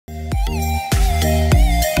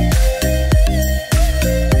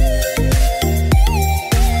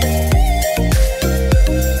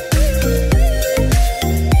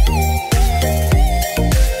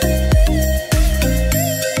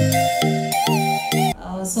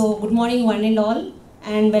morning one and all,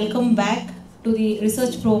 and welcome back to the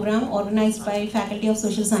research program organized by Faculty of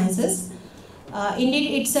Social Sciences.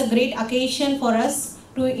 Indeed, it's a great occasion for us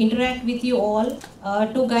to interact with you all,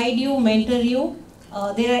 to guide you, mentor you.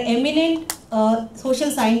 There are eminent social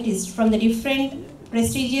scientists from the different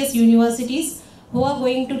prestigious universities who are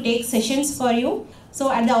going to take sessions for you. So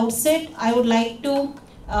at the outset, I would like to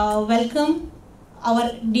welcome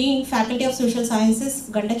our Dean, Faculty of Social Sciences,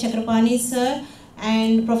 Ghanta Chakrapani sir,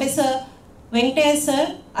 and Professor Venkateswara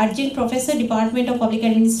sir, Adjunct Professor, Department of Public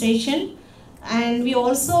Administration. And we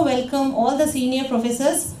also welcome all the senior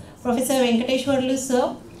professors, Professor Venkateswara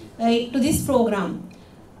sir, to this program.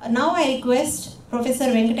 Now I request Professor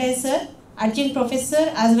Venkateswara sir, Adjunct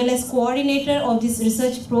Professor as well as coordinator of this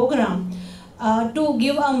research program, to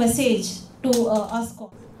give a message to us.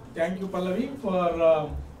 Thank you, Pallavi,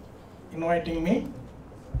 for inviting me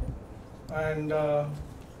and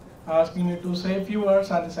asking me to say a few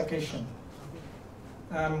words on this occasion.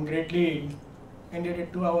 I am greatly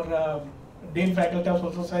indebted to our Dean Faculty of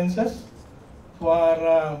Social Sciences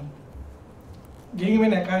for giving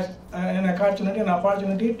me an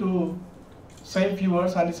opportunity to say a few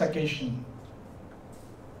words on this occasion.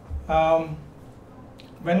 When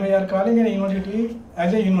we are calling a university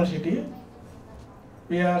as a university,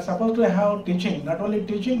 we are supposed to have teaching, not only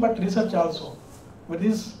teaching but research also. With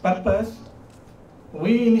this purpose,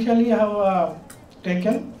 we initially have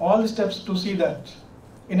taken all the steps to see that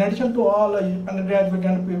in addition to all undergraduate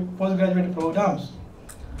and postgraduate programs,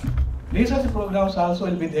 research programs also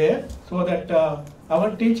will be there, so that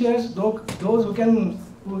our teachers, those who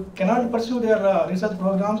cannot pursue their research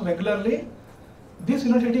programs regularly, this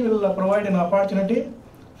university will provide an opportunity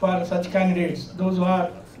for such candidates, those who are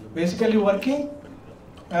basically working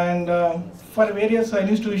and for various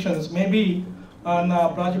institutions, maybe on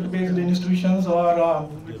project-based institutions or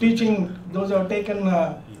teaching, those who have taken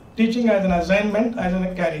teaching as an assignment, as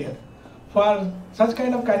a career. For such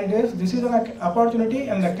kind of candidates, this is an opportunity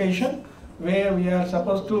and occasion where we are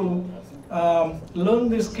supposed to learn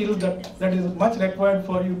the skills that is much required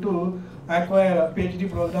for you to acquire a Ph.D.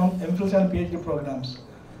 program, M.Phil and Ph.D. programs.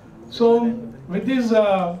 So with this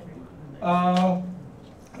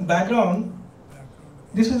background,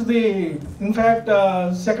 this is the, in fact,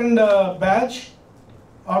 second batch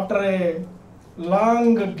after a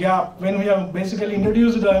long gap when we have basically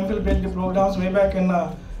introduced the M.Phil PhD programs way back in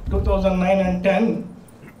 2009 and 10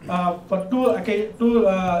 for two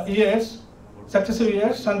years, successive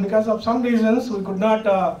years, and because of some reasons we could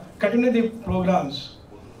not continue the programs.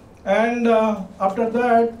 And after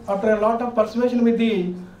that, after a lot of persuasion with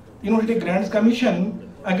the University Grants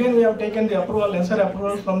Commission, again we have taken the approval, necessary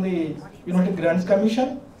approval from the University Grants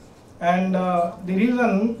Commission, and the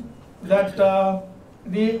reason that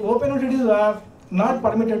the open universities are not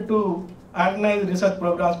permitted to organize research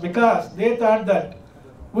programs because they thought that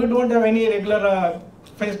we don't have any regular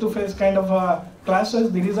face-to-face kind of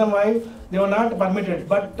classes. The reason why they were not permitted,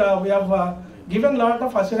 but we have given a lot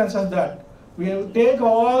of assurances that we will take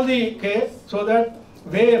all the care so that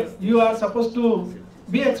where you are supposed to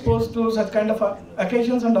be exposed to such kind of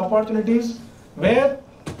occasions and opportunities, where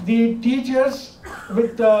the teachers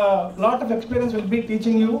with a lot of experience will be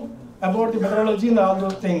teaching you about the methodology and all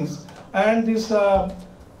those things. And this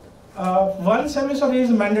one semester is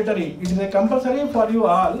mandatory. It is a compulsory for you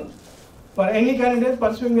all, for any candidate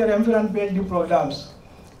pursuing their M.Phil and Ph.D. programs.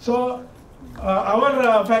 So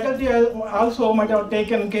our faculty also might have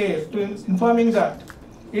taken care to informing that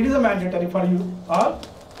it is a mandatory for you all,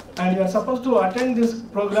 and you are supposed to attend this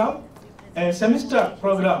program, a semester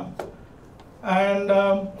program. And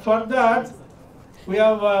for that, we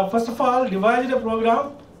have first of all devised a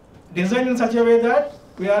program designed in such a way that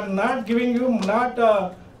we are not giving you,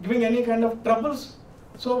 giving any kind of troubles.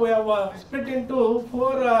 So we have split into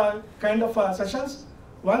four kind of sessions.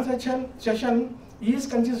 One session is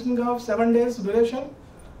consisting of 7 days duration,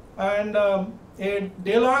 and a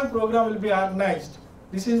day-long program will be organized.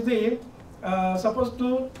 This is the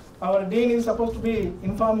our dean is supposed to be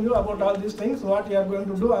inform you about all these things, what you are going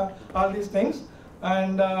to do, all these things.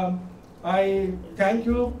 And I thank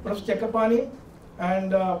you, Professor Chakrapani,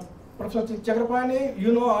 and Professor Chakrapani,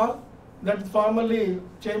 you know all, that formerly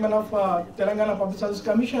chairman of Telangana Public Service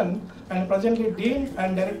Commission and presently dean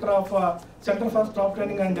and director of Center for Staff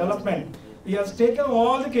Training and Development. He has taken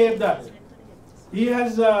all the care that he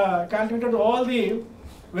has contributed all the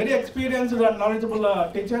very experienced and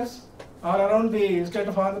knowledgeable teachers all around the state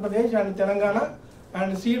of Andhra Pradesh and Telangana,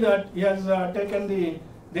 and see that he has taken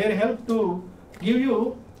their help to give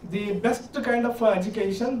you the best kind of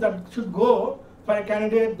education that should go for a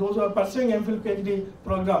candidate, those who are pursuing M.Phil PhD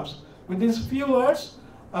programs. With these few words,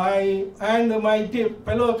 and my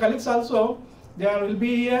fellow colleagues also, they will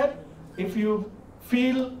be here. If you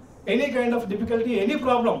feel any kind of difficulty, any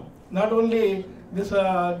problem, not only this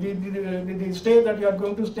the stay that you are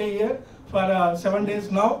going to stay here for 7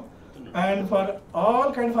 days now, and for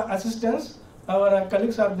all kind of assistance, our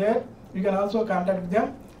colleagues are there. You can also contact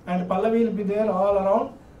them, and Pallavi will be there all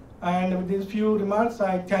around. And with these few remarks,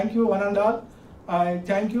 I thank you one and all. I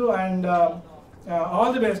thank you, and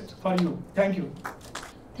all the best for you. Thank you.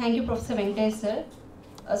 Thank you, Professor Venkatesh, sir.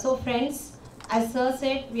 So friends, as sir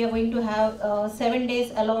said, we are going to have 7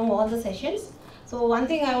 days along all the sessions. So one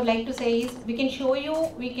thing I would like to say is, we can show you,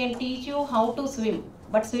 we can teach you how to swim,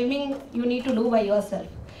 but swimming you need to do by yourself.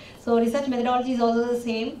 So research methodology is also the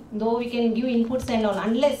same, though we can give inputs and all,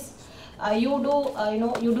 unless you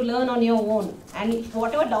do learn on your own. And if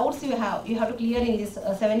whatever doubts you have to clear in these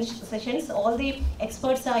 7 sessions. All the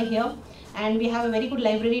experts are here, and we have a very good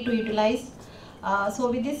library to utilize.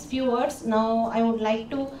 So with these few words, now I would like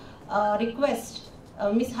to request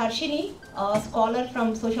Ms. Harshini, a scholar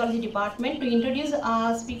from Sociology Department, to introduce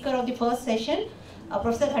our speaker of the first session,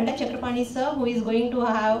 Professor Ghanta Chakrapani sir, who is going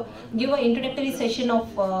to give an introductory session of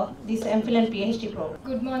this M.Phil and Ph.D. program.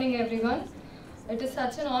 Good morning, everyone. It is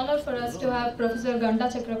such an honor for us to have Professor Ghanta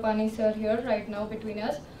Chakrapani sir here right now between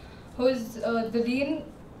us, who is the Dean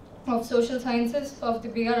of Social Sciences of the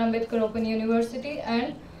B.R. Ambedkar Open University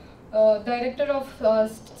and Director of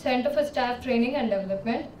Center for Staff Training and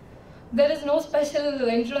Development. There is no special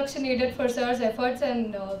introduction needed for sir's efforts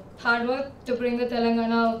and hard work to bring the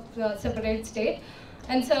Telangana separate state.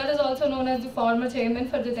 And sir is also known as the former chairman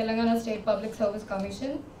for the Telangana State Public Service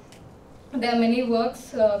Commission. There are many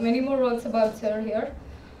more works about sir here.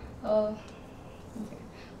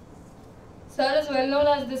 Sir is well known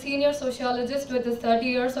as the senior sociologist with his 30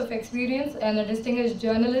 years of experience and a distinguished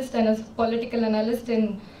journalist and a political analyst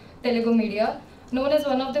in Telugu media. Known as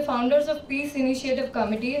one of the founders of Peace Initiative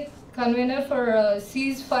Committee, convener for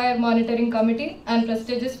Ceasefire Monitoring Committee, and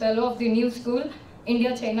prestigious fellow of the New School,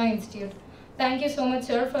 India-China Institute. Thank you so much,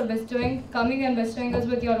 sir, for coming and bestowing us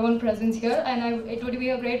with your own presence here, and it would be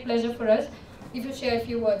a great pleasure for us if you share a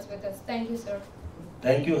few words with us. Thank you, sir.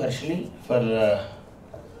 Thank you, Harshini, for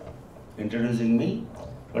introducing me,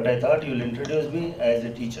 but I thought you'll introduce me as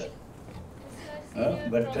a teacher.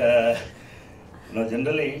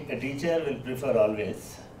 Generally, a teacher will prefer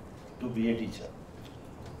always to be a teacher.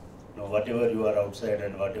 Whatever you are outside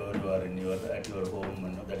and whatever you are at your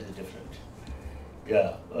home, that is different.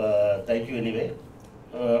 Yeah, thank you anyway.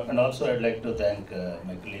 And also I'd like to thank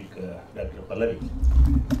my colleague, Dr. Pallavi.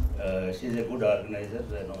 She's a good organizer.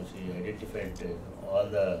 She identified all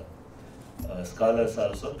the scholars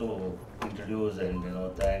also to introduce and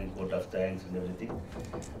thank, vote of thanks and everything.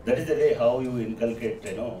 That is the way how you inculcate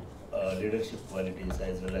leadership qualities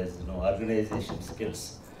as well as organization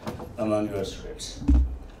skills among your students.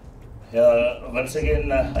 Once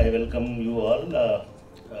again, I welcome you all,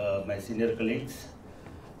 my senior colleagues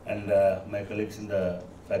and my colleagues in the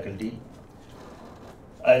faculty.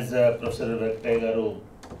 As Professor Venkatesh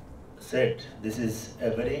said, this is a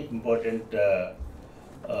very important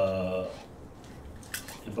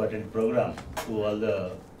program to all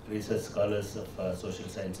the research scholars of social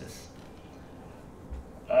sciences.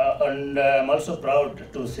 And I'm also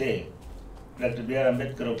proud to say that B.R.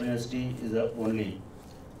 Ambedkar Open University is the only,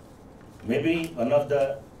 maybe one of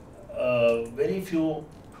the very few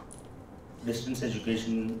distance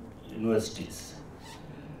education universities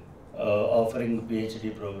offering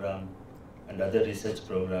PhD program and other research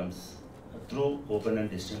programs through open and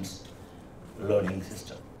distance learning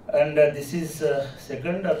system. And this is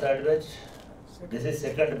second or third batch? This is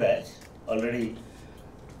second batch. Already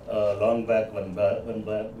long back one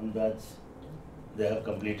batch they have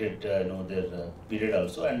completed their period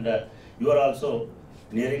also, and you are also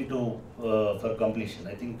nearing to for completion.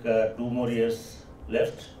 I think 2 more years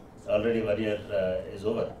left. Already 1 year is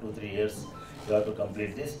over. 2-3 years you have to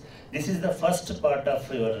complete this. This is the first part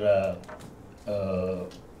of your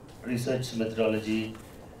research methodology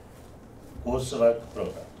coursework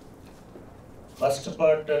program. First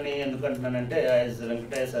part, as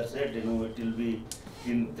Venkatesh sir said, it will be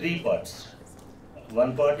in 3 parts.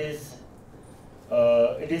 One part is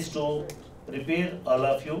it is to prepare all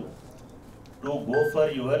of you to go for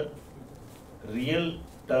your real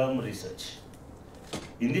term research.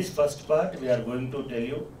 In this first part, we are going to tell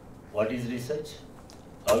you what is research,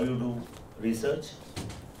 how you do research,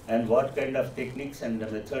 and what kind of techniques and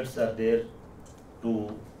methods are there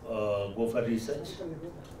to go for research.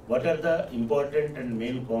 What are the important and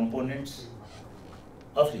main components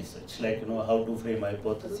of research, like how to frame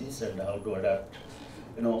hypotheses and how to adapt,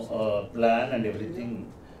 plan and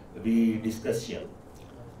everything we discuss here.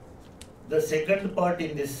 The second part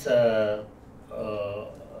in this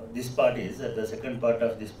this part is the second part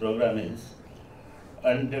of this program is,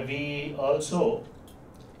 and we also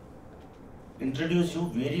introduce you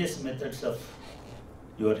various methods of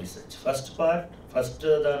your research. First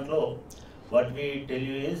dantlo, what we tell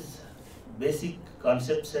you is basic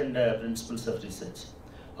concepts and principles of research,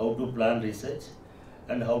 how to plan research,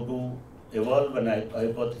 and how to evolve an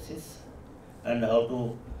hypothesis, and how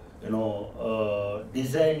to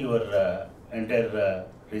design your entire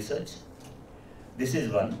research. This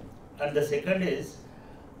is one. And the second is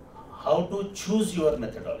how to choose your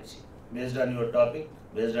methodology based on your topic,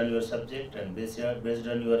 based on your subject, and based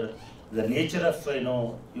on the nature of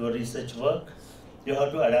your research work. You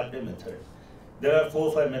have to adapt a method. There are 4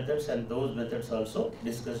 or 5 methods, and those methods also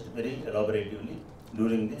discussed very elaboratively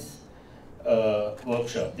during this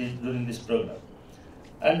workshop, during this program.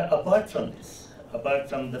 And apart from this, apart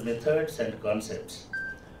from the methods and concepts,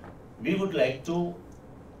 we would like to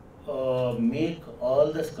make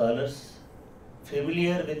all the scholars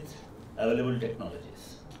familiar with available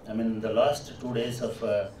technologies. I mean, the last 2 days of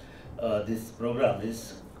this program is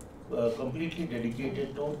completely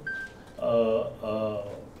dedicated to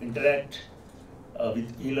interact with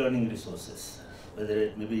e-learning resources,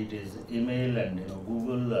 whether maybe it is email and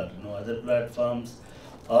Google or other platforms,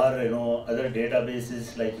 or other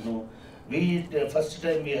databases like first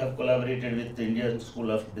time we have collaborated with the Indian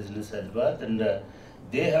School of Business Hyderabad, and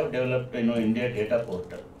they have developed India Data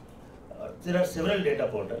Portal. There are several data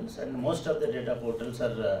portals, and most of the data portals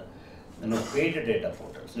are paid data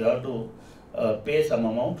portals. You have to pay some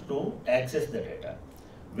amount to access the data.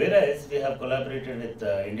 Whereas we have collaborated with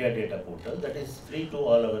India Data Portal, that is free to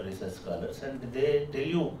all our research scholars, and they tell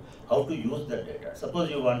you how to use the data. Suppose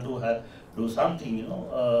you want to do something,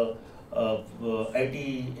 IT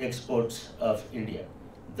exports of India.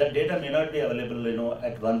 That data may not be available,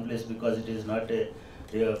 at one place, because it is not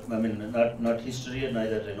not history and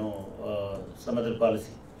neither some other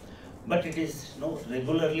policy. But it is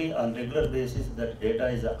regularly, on regular basis, that data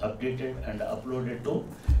is updated and uploaded to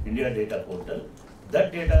India Data Portal.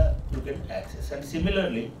 That data you can access, and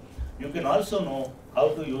similarly you can also know how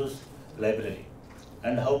to use library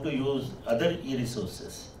and how to use other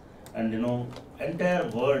e-resources. And entire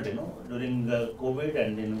world, during COVID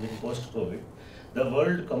and in post-COVID, the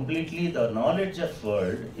world completely, the knowledge of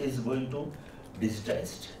world is going to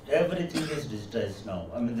digitized. Everything is digitized now.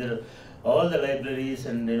 I mean, there are all the libraries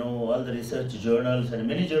and all the research journals, and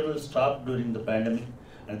many journals stopped during the pandemic,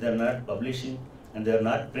 and they are not publishing and they are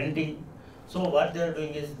not printing. So what they are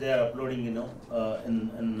doing is they are uploading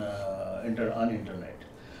on internet.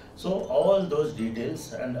 So all those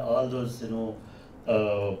details and all those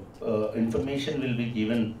information will be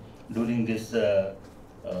given during this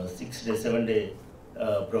 7-day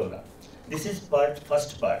program. This is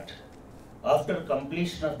first part. After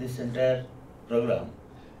completion of this entire program,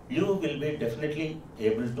 you will be definitely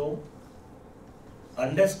able to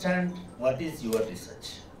understand what is your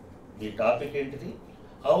research, the topic entity,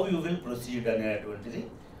 how you will proceed అనేటువంటిది,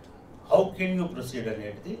 how can you proceed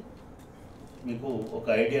అనేటిది మీకు ఒక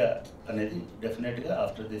idea అనేది డెఫినెట్గా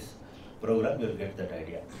after this program you will get that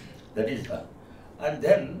idea. That is one. And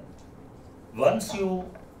then once you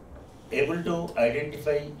able to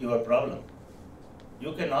identify your problem,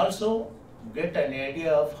 you can also get an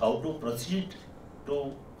idea of how to proceed to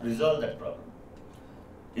resolve that problem.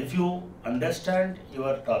 If you understand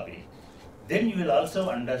your topic, then you will also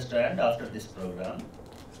understand after this program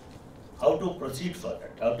how to proceed further.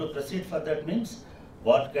 How to proceed further means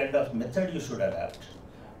what kind of method you should adapt,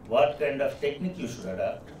 what kind of technique you should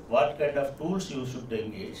adapt, what kind of tools you should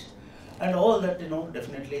engage, and all that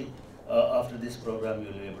definitely after this program you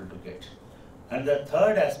will be able to get. And the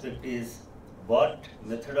third aspect is what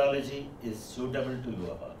methodology is suitable to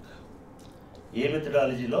your work. ఏ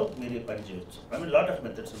మెథడాలజీలో మీరు పని చేయొచ్చు. I mean, lot of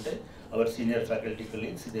methods ఉంటాయి. Our senior faculty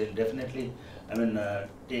colleagues, they will definitely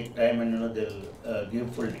take time and they will give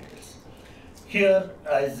full details. Here,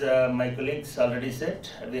 as my colleagues already said,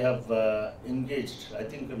 we have engaged, I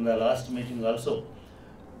think in the last meeting also,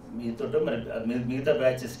 Meeta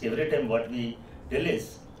batches, every time what we tell is,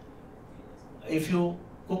 if you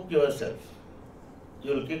cook yourself,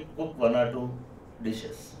 you will cook 1 or 2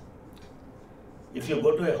 dishes. If you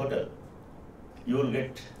go to a hotel, you will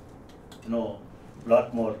get lot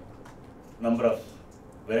more number of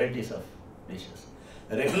varieties of dishes.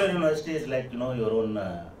 A regular university is like your own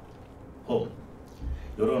home,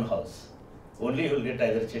 your own house. Only you will get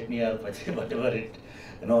either chutney or pachi, whatever it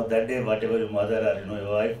that day, whatever your mother or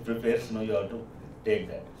your wife prepares, you have to take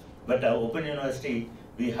that. But Open University,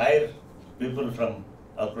 we hire people from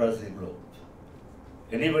across the globe.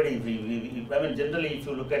 Anybody, I mean, generally, if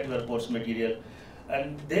you look at your course material,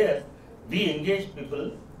 and there we engage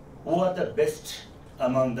people who are the best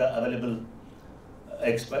among the available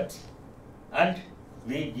experts, and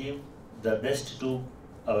we give the best to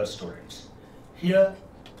our students. Here,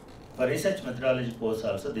 for research methodology course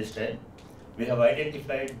also this time, we have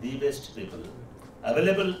identified the best people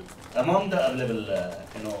available among the available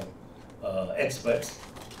experts,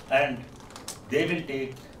 and they will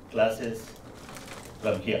take classes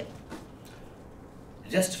from here.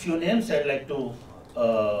 Just few names I'd like to,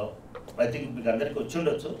 I think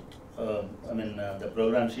the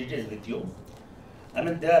program sheet is with you. I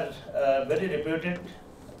mean, they are very reputed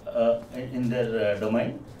in their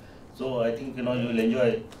domain. So I think you will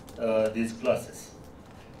enjoy these classes.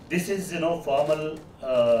 This is formal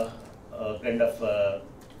kind of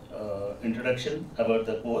introduction about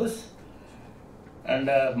the course, and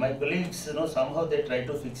my colleagues somehow they try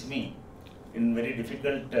to fix me in very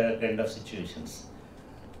difficult kind of situations.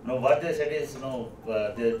 What they said is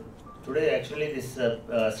today actually this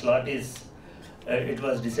slot is it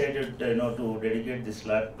was decided to dedicate this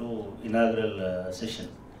slot to inaugural session.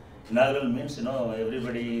 Inaugural means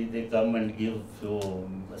everybody they come and give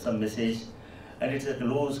some message, and it's a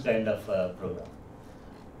loose kind of program.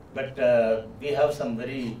 But we have some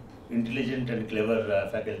very intelligent and clever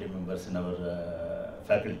faculty members in our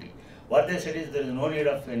faculty. What they said is there is no need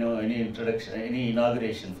of any introduction, any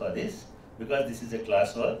inauguration for this, because this is a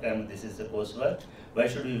classwork and this is a coursework. Why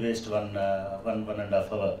should we waste one and a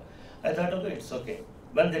half hour? I thought, okay, it's okay.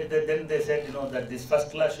 But then they said that this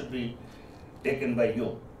first class should be taken by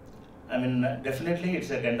you. I mean, definitely it's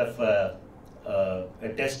a kind of a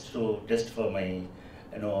test for my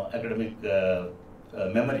academic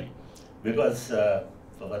memory, because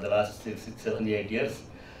for the last 6, 7, 8 years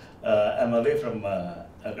I'm away from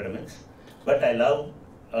academics, but I love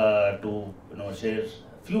to share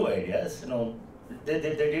few ideas. They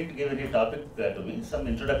didn't give any topic to me. Some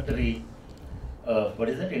introductory, what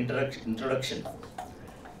is that? Introduction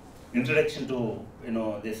to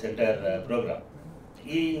this entire program.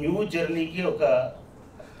 This new journey ki oka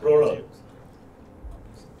prologue.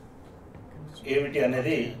 ఏమిటి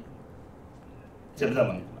అనేది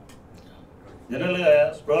చెప్దామనుకున్నా. జనరల్గా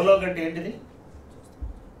Prolog అంటే ఏంటిది?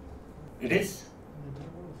 It is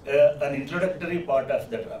an introductory part of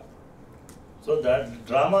the drama. So the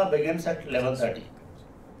drama begins at 11:30.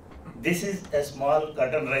 This is a small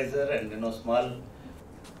curtain raiser and small,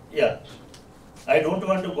 yeah. I don't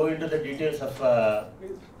want to go into the details of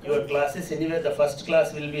your classes. Anyway, the first class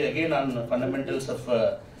will be again on fundamentals of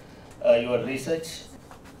your research.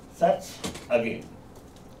 Such again.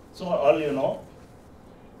 So all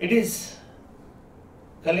it is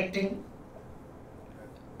collecting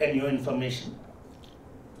a new information,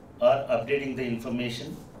 or updating the information,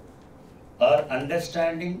 or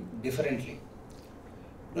understanding differently.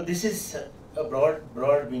 So this is a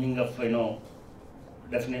broad meaning of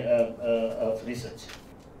of research.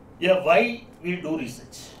 Yeah, why we do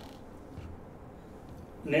research?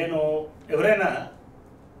 నేను ఎవరైనా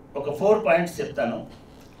ఒక 4 points చెప్తాను.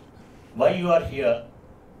 Why you are here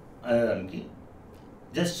అనేదానికి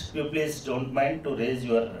just you please don't mind to raise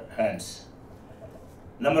your hands.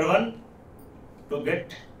 Number 1, to get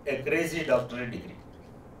a crazy doctorate degree.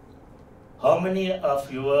 How many of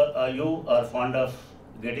you are fond of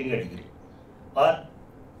getting a degree? Or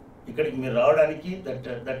ikkadiki meer raavadaniki that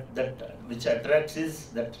which attracts is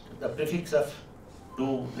that the prefix of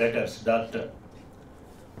 2 letters, doctor.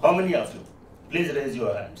 How many of you? Please raise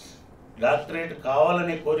your hands. Doctorate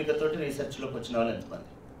కావాలనే కోరికతోటి రీసెర్చ్లోకి వచ్చిన వాళ్ళు ఎంతమంది?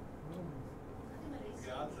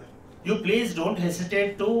 You please don't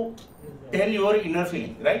hesitate to tell your inner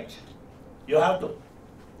feeling, right? You have to.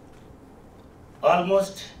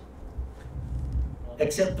 Almost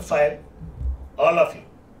except 5, all of you.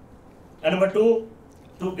 And number 2,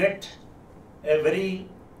 to get a very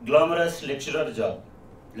glamorous lecturer job.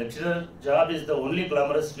 Lecturer job is the only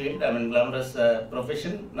glamorous field, glamorous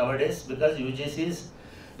profession nowadays, because UGC is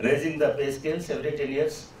raising the pay scales every 10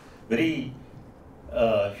 years, very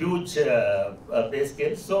huge pay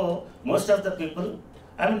scales. So most of the people,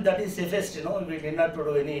 that is safest, we need not to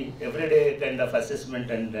do any everyday kind of assessment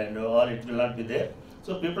and all, it will not be there. So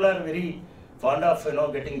people are very fond of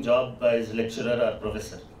getting job as lecturer or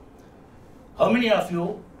professor. How many of you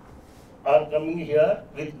are coming here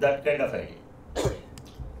with that kind of idea?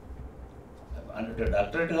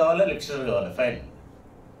 Doctorate కావాలా, lecturer కావాలా, fine.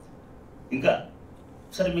 ఇంకా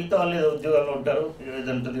సరే మిగతా వాళ్ళు ఏదో ఉద్యోగాల్లో ఉంటారు,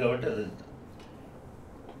 ఏది ఉంటుంది కాబట్టి అది.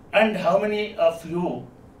 And how many of you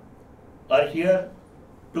are here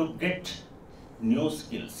to get new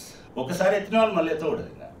skills? ఒకసారి ఎత్తిన వాళ్ళు మళ్ళీ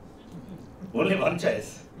ఎత్తకూడదు. Only one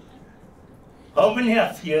choice. How many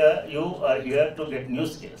of you are here to get new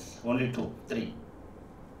skills? Only 2, 3.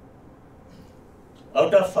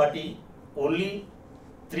 Out of 40, only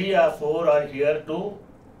 3 or 4 are here to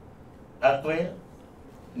acquire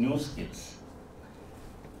new skills.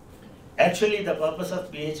 Actually, the purpose of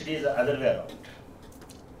PhD is the other way around.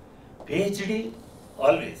 PhD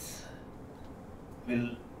always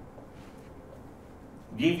will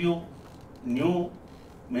give you new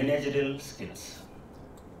managerial skills.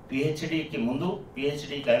 PhD ki mundu,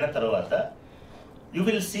 PhD kaina tarvata, you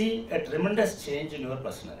will see a tremendous change in your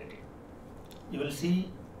personality. You will see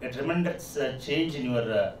a tremendous change in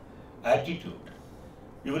your attitude.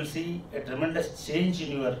 You will see a tremendous change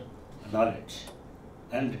in your knowledge.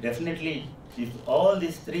 And definitely, if all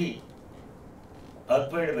these 3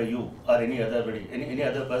 acquired by you or any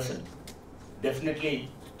other person, definitely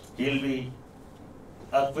he will be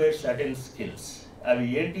acquired certain skills.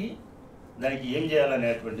 Avi enti daniki em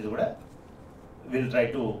cheyalanetuntidi kuda we'll try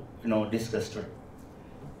to discuss today.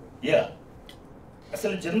 Yeah.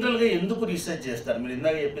 అసలు జనరల్గా ఎందుకు research చేస్తారు? మీరు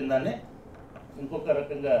ఇందాక చెప్పిన దాన్నే ఇంకొక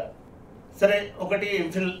రకంగా సరే, ఒకటి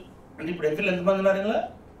M.Phil అంటే ఇప్పుడు M.Phil ఎంతమంది ఉన్నారు ఇలా?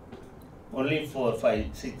 ఓన్లీ 4, 5,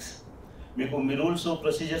 6. మీకు మీ రూల్స్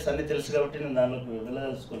ప్రొసీజర్స్ అన్నీ తెలుసు కాబట్టి నేను దానిలోకి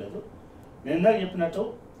వెళ్ళదలుచుకోలేదు. నేను ఇందాక చెప్పినట్టు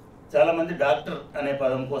చాలామంది డాక్టర్ అనే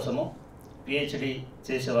పదం కోసము PhD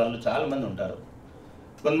చేసే వాళ్ళు చాలామంది ఉంటారు.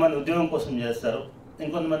 కొంతమంది ఉద్యోగం కోసం చేస్తారు,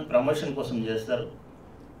 ఇంకొంతమంది ప్రమోషన్ కోసం చేస్తారు.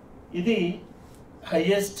 ఇది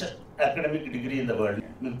highest academic degree in the world,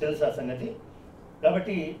 మీకు తెలుసు ఆ సంగతి.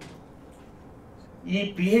 కాబట్టి ఈ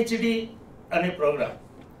PhD అనే ప్రోగ్రామ్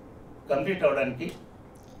కంప్లీట్ అవ్వడానికి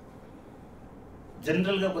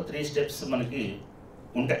జనరల్గా ఒక 3 స్టెప్స్ మనకి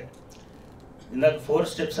ఉంటాయి. ఇందాక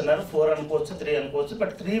 4 స్టెప్స్ అన్నారు, 4 అనుకోవచ్చు, 3 అనుకోవచ్చు,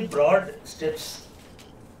 but 3 broad steps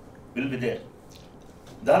will be there.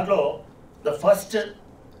 దాంట్లో the first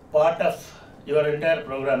part of your entire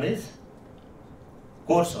program is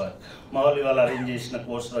course work. మామూలు వాళ్ళు అరేంజ్ చేసిన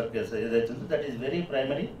కోర్స్ వర్క్ ఏదైతే ఉందో that is very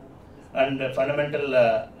primary and fundamental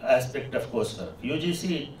aspect of course work. UGC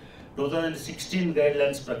 2016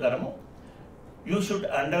 guidelines ప్రకారము you should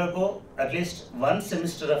undergo at least 1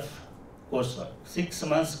 semester of coursework. 6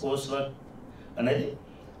 months coursework అనేది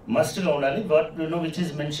మస్ట్గా ఉండాలి. which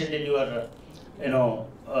is mentioned in your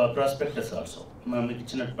prospectus also. మీకు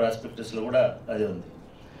ఇచ్చిన ప్రాస్పెక్టస్లో కూడా అదే ఉంది.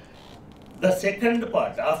 The second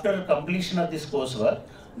part, after completion of this coursework,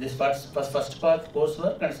 this first part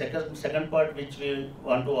coursework and second part which we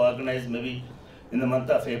want to organize maybe in the month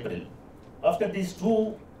of April. After these 2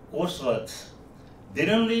 courseworks, then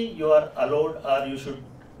only you are allowed or you should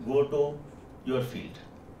go to your field.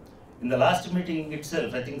 In the last meeting itself,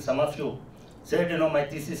 I think some of you said, my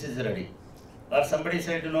thesis is ready. Or somebody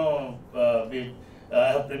said, I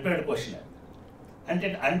have prepared questionnaire. And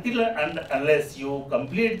until and unless you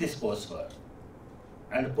complete this coursework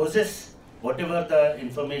and possess whatever the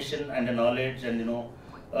information and the knowledge and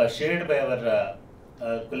shared by our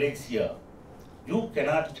colleagues here, you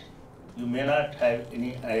may not have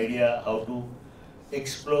any idea how to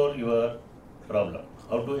explore your problem,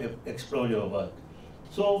 how to explore your work.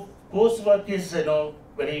 So coursework is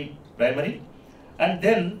very primary, and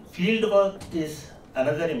then field work is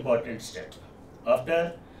another important step. After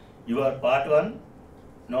your part 1,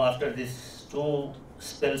 after these 2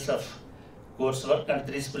 spells of coursework and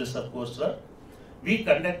 3 spells of coursework, we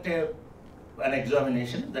conduct an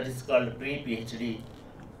examination that is called pre-PhD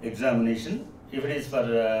examination. If it is for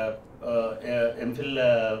M.Phil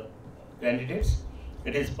candidates,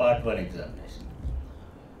 it is part 1 examination.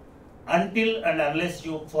 Until and unless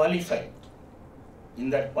you qualify in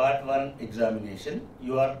that part 1 examination,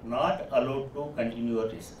 you are not allowed to continue your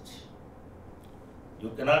research.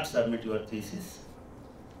 You cannot submit your thesis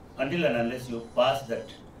until and unless you pass that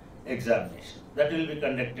examination. That will be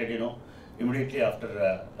conducted, immediately after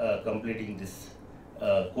completing this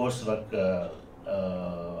coursework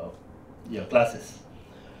classes.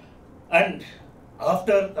 And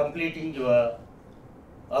after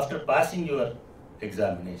passing your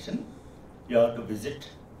examination, you have to visit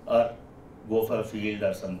or go for a field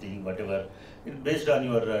or something, whatever, based on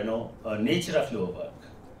your nature of your work.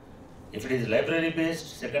 If it is library based,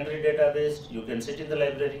 secondary data based, you can sit in the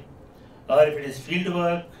library. Or if it is field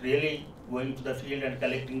work, really going to the field and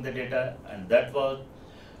collecting the data and that work,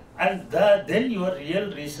 and then your real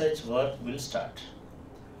research work will start.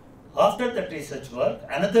 After that research work,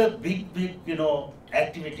 another big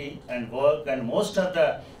activity and work, and most of the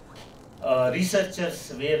researchers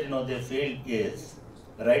where they fail is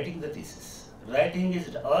writing the thesis. Writing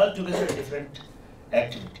is altogether a different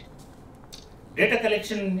activity. Data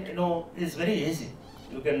collection is very easy.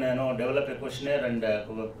 You can develop a questionnaire and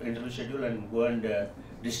interview schedule and go and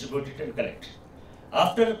distribute it and collect.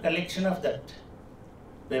 After collection of that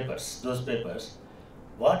those papers,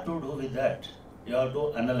 what to do with that? You have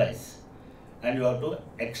to analyze and you have to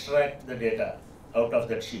extract the data out of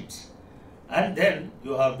that sheets, and then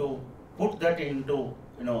you have to put that into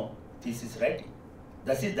thesis writing.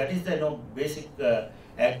 That is the basic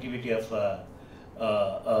activity of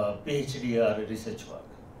PhD or research work.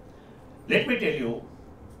 Let me tell you,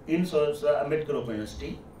 in Ambedkar Open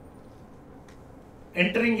University,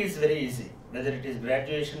 entering is very easy. Whether it is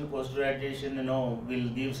graduation, post-graduation, will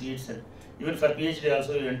give seats, and even for PhD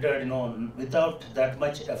also you entered, without that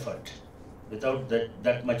much effort. Without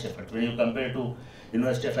that much effort. When you compare to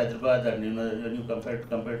University of Hyderabad and when you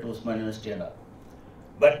compare to Usman University and all.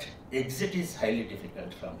 But exit is highly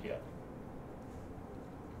difficult from here.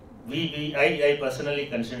 I personally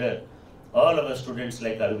consider all our students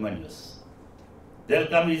like Abhimanyus. They'll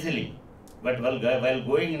come easily, but while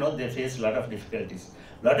going, they face a lot of difficulties.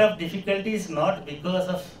 Lot of difficulties not because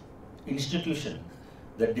of institution.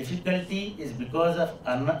 The difficulty is because of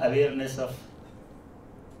unawareness of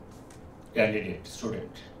candidate,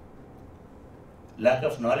 student. Lack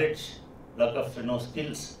of knowledge, lack of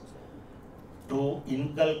skills. To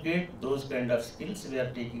inculcate those kind of skills, we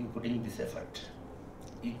are putting this effort.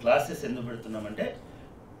 In classes,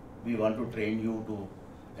 we want to train you to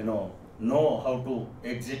know how to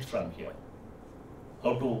exit from here,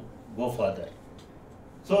 how to go further.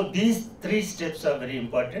 So these 3 steps are very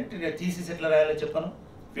important. Thesis etla rayalo cheppanu,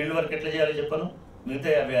 field work etla cheyalo cheppanu,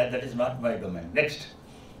 that is not my domain. Next.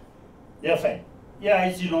 Yeah, fine. Yeah,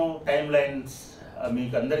 as you know, timelines,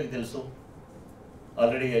 meeku andariki telusu.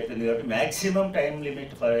 Already maximum time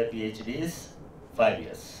limit for a PhD is 5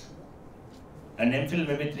 years. And M.Phil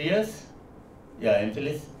maybe 3 years? Yeah, M.Phil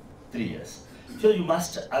is 3 years. So you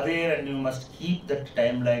must aware and you must keep that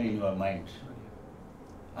timeline in your mind.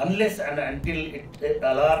 Unless and until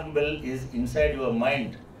alarm bell is inside your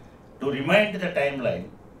mind to remind the timeline,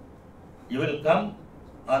 you will come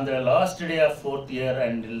on the last day of 4th year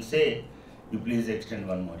and will say, you please extend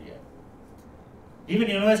 1 more year. Even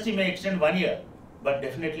university may extend 1 year, but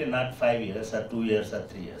definitely not 5 years or 2 years or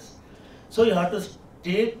 3 years. So you have to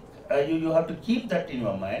take, you have to keep that in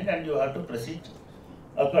your mind and you have to proceed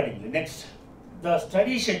accordingly. Next. The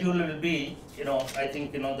study schedule will be, I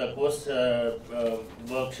think, the course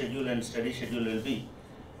work schedule and study schedule will be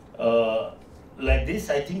like this.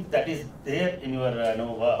 I think that is there in your,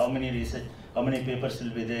 how many research, how many papers will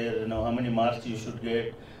be there, how many marks you should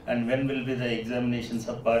get, and when will be the examinations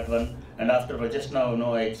of part 1. And after just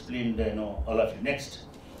now, I explained, all of you. Next.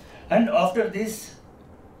 And after this,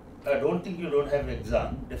 I don't think you don't have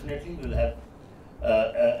exam. Definitely you will have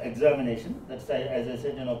examination. That's as I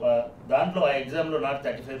said, dantlo exam lo not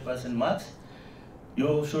 35% marks.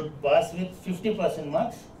 You should pass with 50%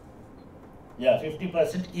 marks. Yeah,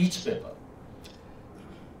 50% each paper.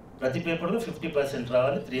 Prati paper lo 50%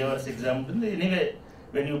 ravali. 3 hours exam. Anyway,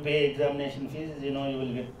 when you pay examination fees, you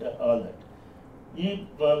will get all that.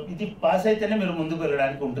 ఇది pass అయితేనే మీరు ముందుకు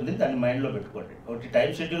వెళ్ళడానికి ఉంటుంది. దాన్ని మైండ్లో పెట్టుకోండి. ఒకటి టైం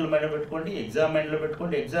షెడ్యూల్ మైండ్లో పెట్టుకోండి, ఎగ్జామ్ మైండ్లో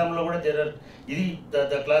పెట్టుకోండి. ఎగ్జామ్లో కూడా ఇది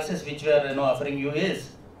the classes which we are offering you is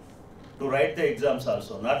to right the exams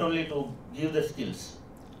also, not only to give the skills.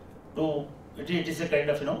 It is a kind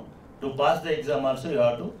of, to pass the exam also you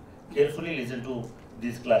have to carefully listen to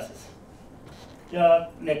these classes. Yeah,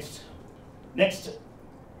 next.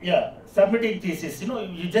 Yeah, submitting thesis.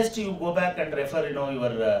 You go back and refer,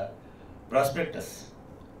 your prospectus.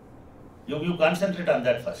 You concentrate on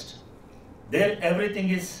that first. There everything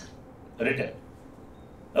is written.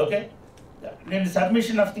 Okay? Then the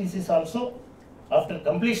submission of thesis also, after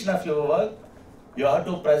completion of your work, you have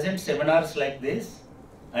to present seminars like this,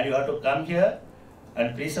 and you have to come here,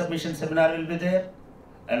 and pre-submission seminar will be there,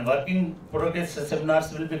 and working progress seminars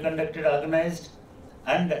will be conducted, organized,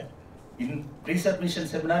 and in pre-submission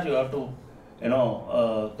seminar you have to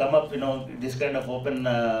come up, this kind of open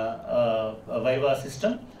Viva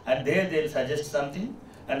system, and they'll suggest something,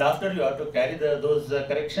 and after you have to carry those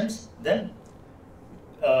corrections, then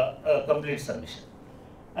complete submission.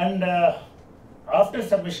 And after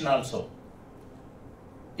submission also,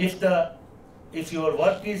 if your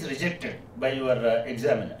work is rejected by your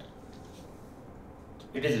examiner,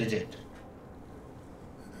 it is rejected.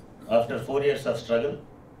 After 4 years of struggle,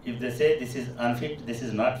 if they say this is unfit, this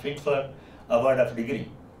is not fit for award of degree,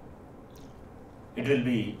 it will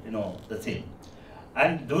be the same.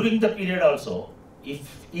 And during the period also,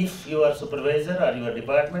 if your supervisor or your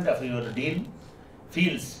department or your dean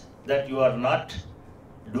feels that you are not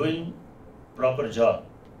doing proper job,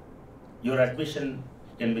 your admission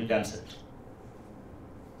can be cancelled.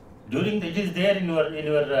 It is there in your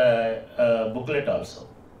booklet also.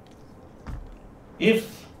 If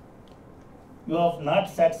you have not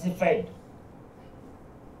satisfied,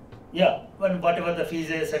 yeah, but whatever the fees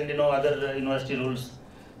is and other university rules,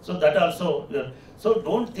 so that also, so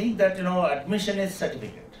don't think that admission is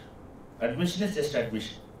certificate. Admission is just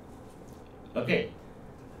admission. Okay,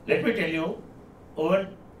 let me tell you,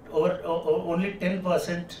 only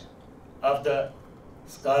 10% of the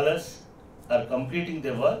scholars are completing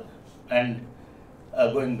their work and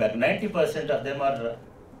going back. 90% of them are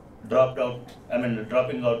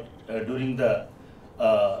dropping out during the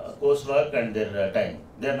coursework and their time.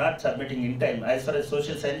 They are not submitting in time as far as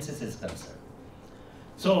social sciences is concerned.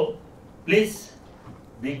 So please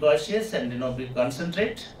be cautious and be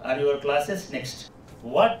concentrate on your classes. Next,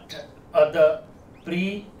 what are the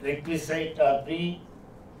prerequisite or pre-required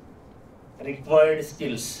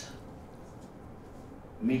skills?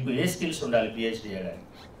 మీకు ఏ skills ఉండాలి PhD చేయడానికి?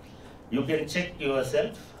 You can check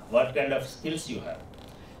yourself what kind of skills you have.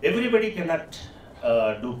 Everybody cannot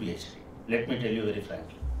do PhD. Let me tell you very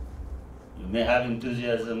frankly. You may have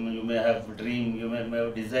enthusiasm, you may have dream, you may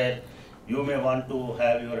have desire, you may want to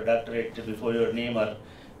have your doctorate before your name or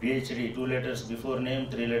PhD 2 letters before name,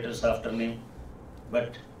 3 letters after name, but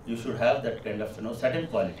you should have that kind of certain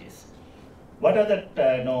qualities. What are that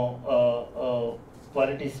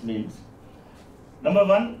qualities means? Number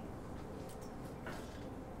one,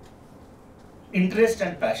 interest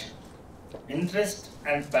and passion. Interest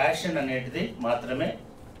and passion anedi maatrame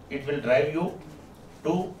it will drive you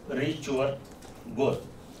to reach your goal.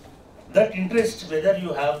 That interest, whether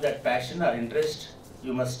you have that passion or interest,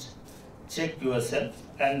 you must check yourself,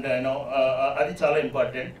 and adi chala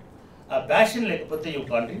important. Passion lekapothe you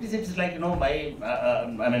can't. It is like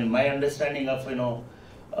my understanding of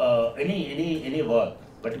any work,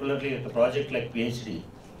 particularly a project like PhD,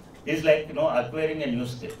 is like acquiring a new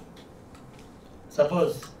skill.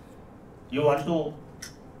 Suppose you want to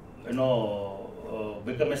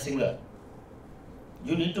become a singer,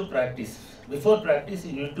 you need to practice. Before practice,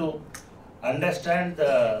 you need to understand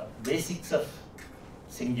the basics of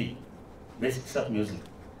singing, basics of music,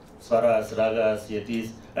 swaras, ragas, yatis,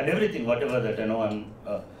 and everything, whatever that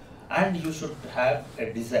and you should have a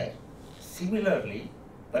desire. Similarly,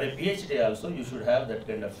 for a PhD also, you should have that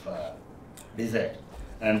kind of desire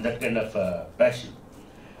and that kind of passion.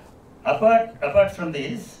 Apart from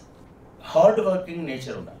this, hard-working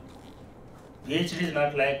nature. PhD is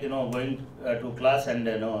not like going to class and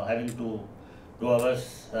having to 2 hours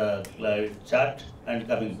chat and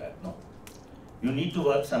coming back. No, you need to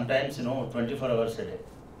work sometimes 24 hours a day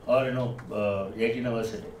or 18 hours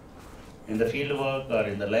a day in the field work or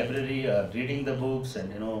in the library or reading the books and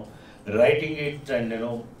writing it and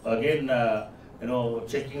again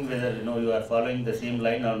checking whether you are following the same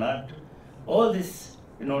line or not. All this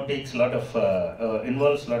takes a lot of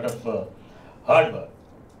involves a lot of hard work.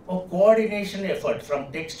 Coordination effort from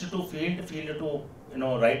text to field to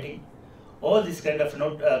writing. All this kind of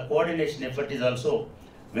coordination effort is also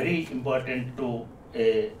very important to a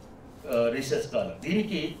research scholar.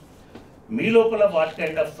 Deeniki మీ లోపల what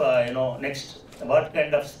kind of next what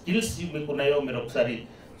kind of skills మీకు ఉన్నాయో మీరు ఒకసారి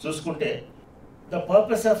చూసుకుంటే, the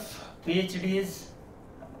purpose of PhD is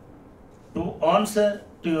to answer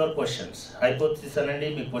to your questions. Hypothesis అనండి,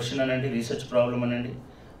 మీ question అనండి, research problem అనండి.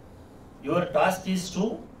 Your task is to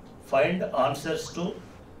find answers to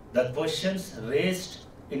the questions raised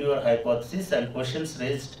in your hypothesis and questions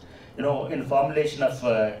raised in formulation of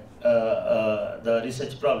the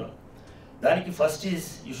research problem. Daniki first is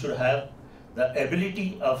you should have the ability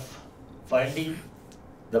of finding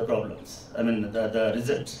the problems, the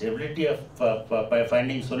results, ability of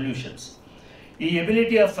finding solutions. The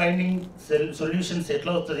ability of finding solutions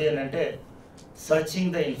etla avutadi anante searching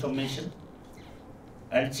the information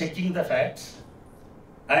and checking the facts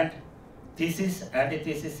and thesis,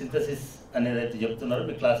 antithesis, synthesis అనేది చెప్తున్నారు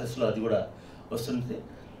మీ క్లాసెస్లో, అది కూడా వస్తుంది.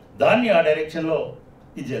 దాన్ని ఆ డైరెక్షన్లో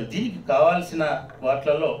ఇది దీనికి కావాల్సిన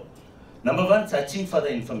వాటిలలో number one, searching for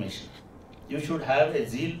the information. You should have a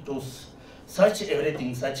zeal to search everything.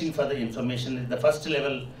 Searching for the information is the first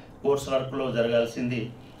level course work lo jaragalsindi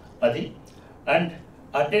adi. And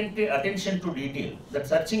attention to detail. That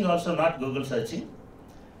searching also not Google searching.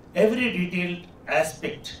 Every detailed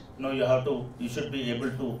aspect you should be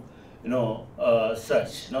able to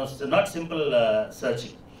search. So not simple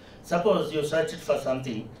searching. Suppose you search it for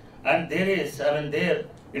something and there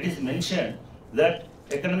it is mentioned that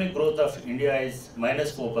economic growth of India is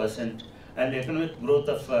 -4% and economic growth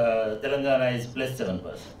of Telangana is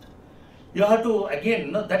 +7%. You have to again,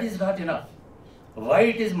 that is not enough. Why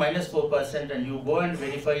it is -4%, and you go and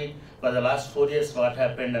verify for the last 4 years what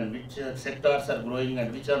happened and which sectors are growing and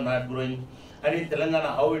which are not growing, and in Telangana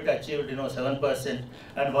how it achieved 7%,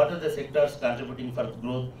 and what are the sectors contributing for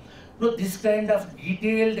growth. No, this kind of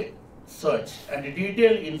detailed search and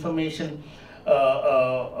detailed information,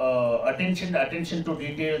 attention to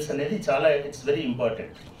details, it's very important.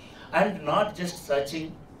 And not just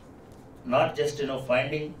searching, not just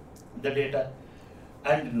finding the data,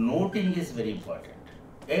 and noting is very important.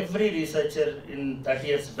 Every researcher in 30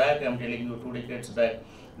 years back, I'm telling you, 2 decades back,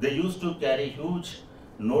 they used to carry huge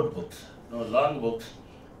notebooks, long books.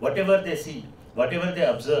 Whatever they see, whatever they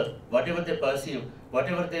observe, whatever they perceive,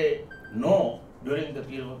 whatever they know during the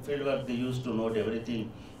field work, they used to note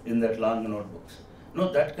everything in that long notebooks.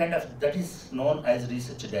 No, that is known as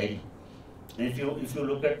research diary. If you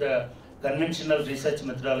look at the conventional research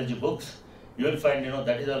methodology books, you will find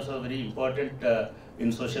that is also very important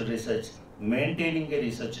in social research. Maintaining a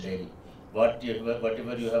research diary,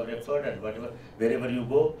 whatever you have referred and wherever you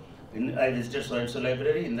go. I visited so and so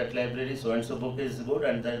library. In that library, so and so book is good,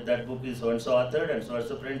 and that book is so and so authored and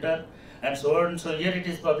so printer, and so here it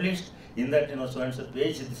is published. In that so and so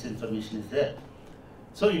page, this information is there.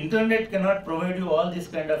 So internet cannot provide you all this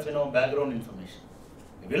kind of background information.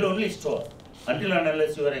 It will only store until and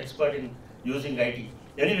unless you are expert in using IT.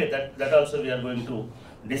 Anyway, that also we are going to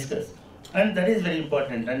discuss. And that is very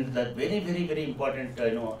important, and that very important,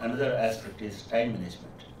 another aspect is time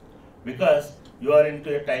management. Because you are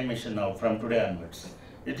into a time machine now from today onwards.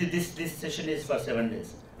 This session is for 7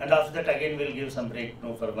 days. And after that again we'll give some break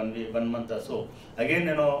for 1 week, 1 month or so. Again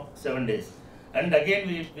 7 days. And again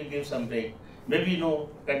we give some break. Maybe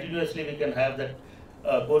continuously we can have that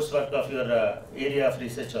coursework of your area of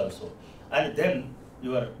research also. And then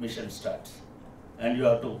your mission starts. And you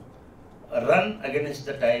have to run against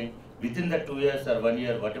the time within the 2 years or 1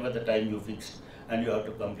 year, whatever the time you fixed, and you have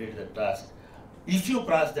to complete the task. If you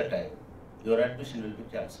pass the time, your admission will be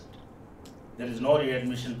cancelled. There is no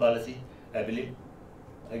readmission policy, I believe.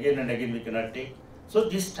 Again and again we cannot take. So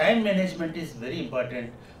this time management is very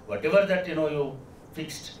important. Whatever that you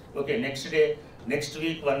fixed, okay, next day, next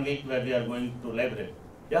week, 1 week where we are going to library.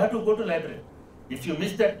 You have to go to library. If you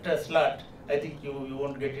miss that slot, I think you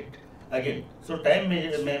won't get it again. So time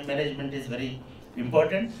management is very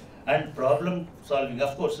important. And problem solving,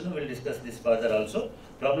 of course, we'll discuss this further also.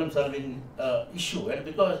 Problem solving issue, and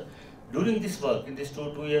because during this work, in these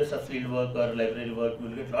two years of field work or library work, you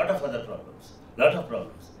will get lot of other problems,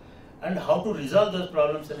 and how to resolve those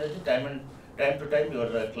problems and time to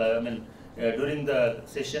time. During the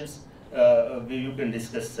sessions, you can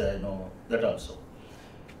discuss that also.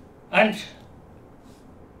 And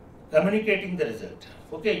communicating the result.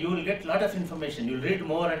 Okay, you will get lot of information. You will read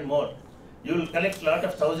more and more. You will collect lot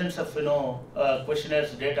of thousands of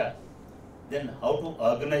questionnaires data. Then how to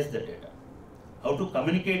organize the data, how to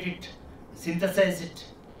communicate it, synthesize it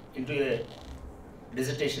into a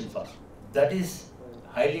dissertation form. That is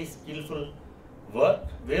highly skillful work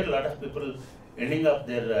where a lot of people ending up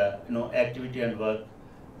their activity and work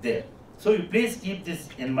there. So you please keep this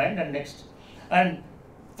in mind. And next, and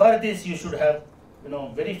for this you should have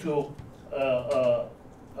very few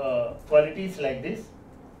qualities like this.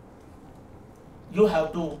 You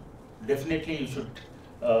have to you should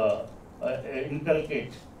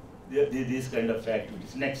inculcate these kind of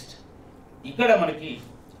activities. Next, ikkada manaki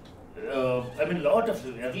lot of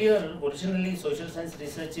earlier originally social science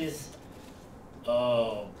research is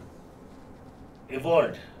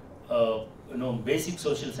evolved basic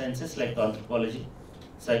social sciences like anthropology,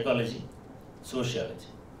 psychology, sociology.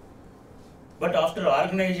 But after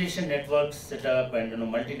organization networks set up and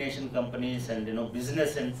multinational companies and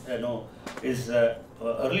business and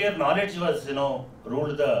earlier knowledge was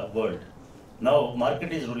ruled the world. Now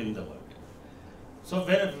market is ruling the world. So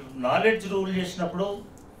where knowledge rule chesinapudu,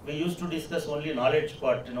 we used to discuss only knowledge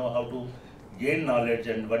part, how to gain knowledge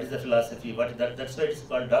and what is the philosophy. That's why it's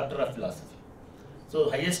called Doctor of Philosophy.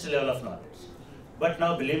 So highest level of knowledge. But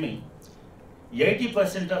now believe me,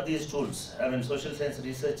 80% of these tools, social science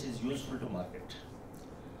research is useful to market.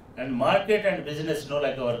 And market and business,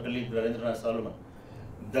 like our colleague Ravindranath Solomon,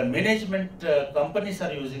 the management companies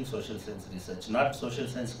are using social science research, not social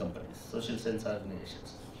science companies, social science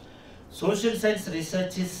organizations. Social science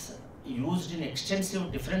research is used in extensive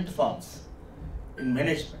different forms in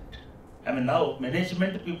management. Now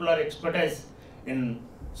management people are expertise in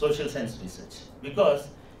social science research because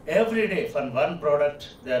every day for one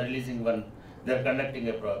product they are releasing one. They are conducting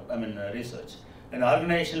a research. In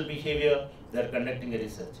organizational behavior, they are conducting a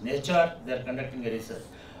research. In HR, they are conducting a research.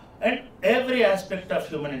 And every aspect of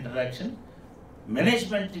human interaction,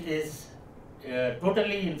 management is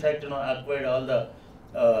totally, in fact, acquired all the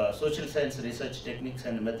social science research techniques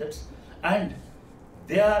and methods, and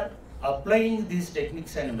they are applying these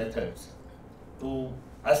techniques and methods to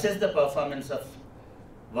assess the performance of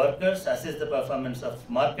workers, assess the performance of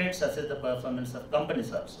markets, assess the performance of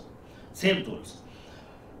companies also. Same tools.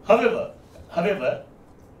 However,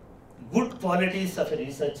 good qualities of a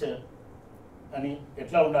researcher ani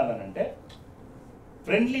etla undalanante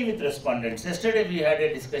friendly with respondents. Yesterday we had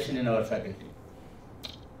a discussion in our faculty.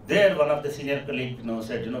 There one of the senior colleagues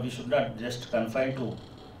said, we should not just confine to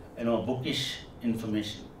bookish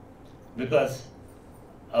information, because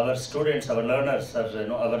our students, our learners,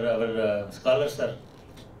 are, our scholars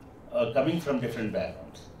are coming from different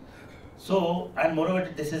backgrounds. So, and moreover,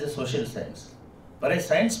 this is a social science. For a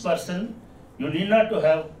science person, you need not to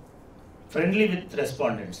have friendly with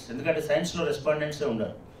respondents. Endukante science lo respondents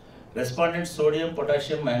undaru. Respondents sodium,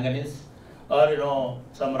 potassium, manganese, or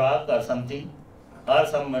some rock or something, or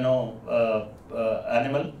some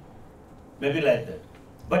animal, maybe like that.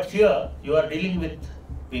 But here you are dealing with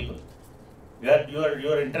people. You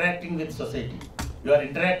are interacting with society. You are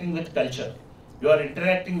interacting with culture. You are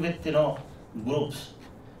interacting with groups.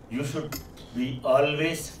 You should be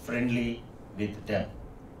always friendly with them.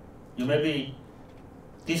 You may be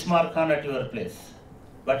Tismar Khan at your place,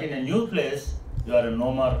 but in a new place you are a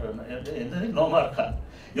no more Khan.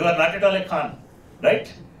 You are not at all a Khan,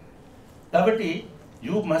 right? Kabatti,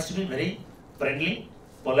 you must be very friendly,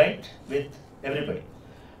 polite with everybody,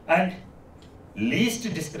 and least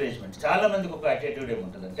discouragement. Chala mandiki oka attitude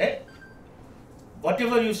emuntadante,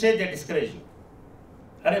 whatever you say they discourage you.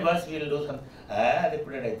 Are boss, we will do something. Adi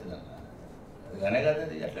ippude aitudana. Ane kada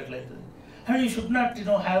adi atla aitudi. And you should not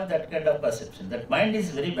have that kind of perception. That mind is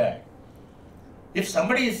very bad. If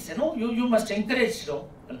somebody is you must encourage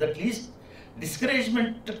that least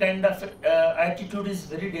discouragement kind of attitude is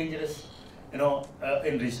very dangerous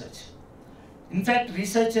in research. In fact,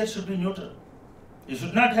 researchers should be neutral. You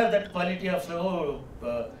should not have that quality of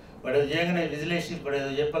but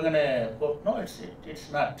no,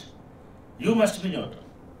 it's not. You must be neutral.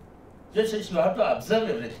 Just you have to observe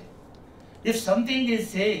everything. If something is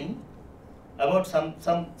saying about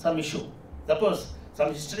some issue, suppose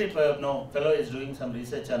some history fellow is doing some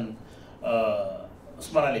research on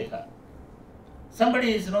Usman Ali Khan.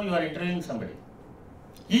 Somebody is you are interviewing somebody.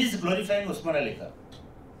 He is glorifying Usman Ali Khan.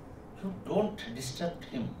 You don't disturb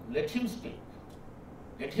him. Let him speak.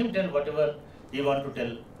 Let him tell whatever he want to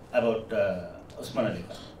tell about Usman Ali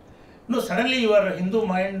Khan. No, suddenly your Hindu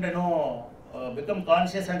mind become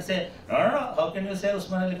conscious and say, no, how can you say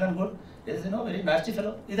Usman Ali Khan good? He is very nasty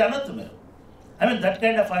fellow. This is another. I mean, that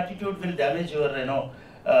kind of attitude will damage your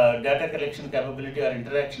data collection capability or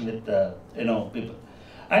interaction with people.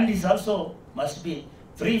 And this also must be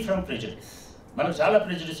free from prejudice. Manaku chala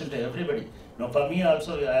prejudice untayi, everybody. For me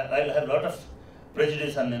also, I'll have a lot of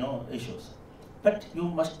prejudice on issues. But you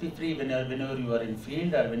must be free whenever you are in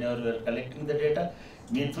field or whenever you are collecting the data.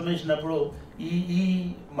 The information appudu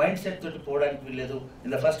ee mindset toti podaniki villedu. In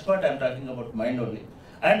the first part, I am talking about mind only.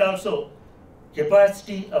 And also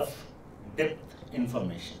capacity of depth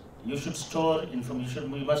information. You should store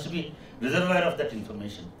information. You must be reservoir of that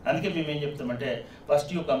information. Andike మేము ఏం చెప్తామంటే,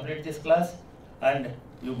 first you complete this class and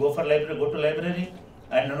you go to library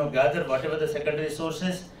and gather whatever the secondary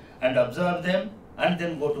sources and observe them and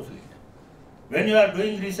then go to field. When you are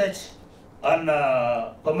doing research on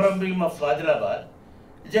Komaram Beam of Adilabad,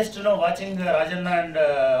 just watching Rajanna and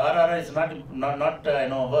RRR is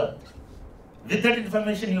not worth. With that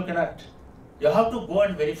information you cannot. You have to go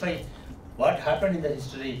and verify what happened in the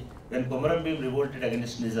history when Komaram Beam revolted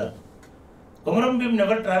against Nizam. Komaram Beam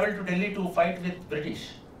never travelled to Delhi to fight with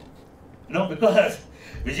British. Because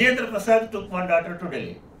Vijayendra Prasad took one daughter to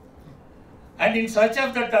Delhi. And in search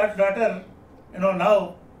of that daughter,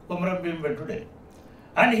 now Komaram Beam went to Delhi.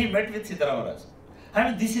 And he met with Sitaramaraja. I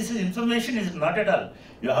mean, this information is not at all.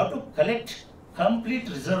 You have to collect complete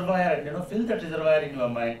reservoir and fill that reservoir in your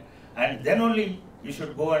mind, and then only you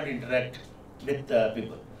should go and interact with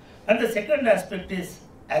people. And the second aspect is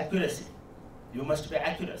accuracy. You must be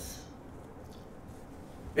accurate.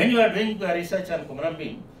 When you are doing research on Komaram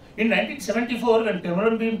Beam, in 1974 when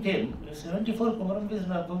Komaram Beam came, 74 Komaram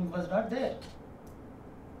Beam was not there.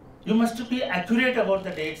 You must be accurate about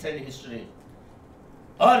the dates and history.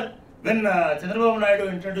 Or when Chandrababu Naidu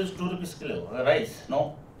introduced 2 rupees kilo rice,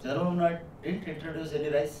 no, Chandrababu Naidu didn't introduce any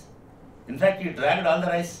rice. In fact, he dragged all the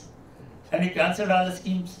rice and he cancelled all the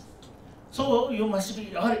schemes. So you must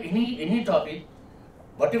be, or any topic,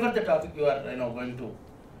 whatever the topic you are going to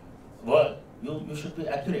work, you should be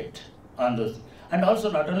accurate on those things. And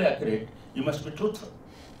also not only accurate, you must be truthful.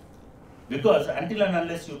 Because until and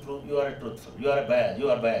unless you are truthful, you are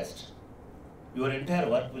biased, your entire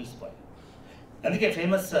work will spoil. And the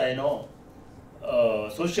famous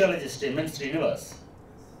sociologist M.N. Srinivas,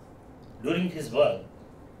 during his work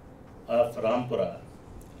of Rampura,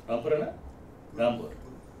 Rampur.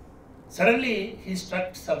 Suddenly he struck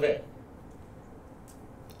somewhere.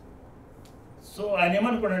 So I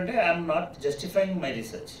am not justifying my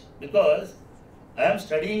research because I am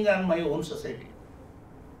studying on my own society.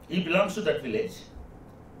 He belongs to that village.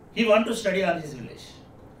 He wants to study on his village.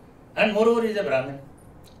 And moreover, he is a Brahmin.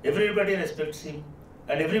 Everybody respects him.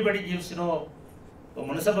 And everybody gives,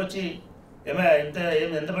 Munasabachi,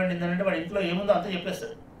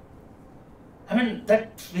 I mean, that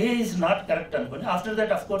way is not correct. After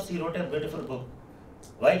that, of course, he wrote a beautiful book.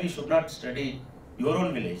 Why we should not study your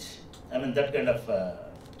own village. I mean, that kind of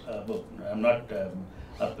book. I'm not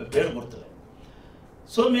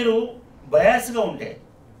so, మీరు బయాస్గా ఉంటే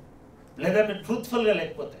లేదా మీరు ట్రూత్ఫుల్గా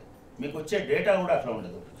లేకపోతే మీకు వచ్చే data కూడా అట్లా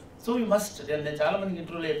ఉండదు. సో యూ మస్ట్, నేను చాలామందికి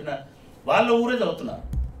ఇంటర్వ్యూలో చెప్పిన వాళ్ళ ఊరే చదువుతున్నారు,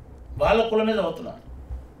 వాళ్ళ కులమే చదువుతున్నారు,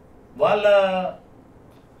 వాళ్ళ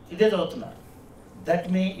ఇదే చదువుతున్నారు. That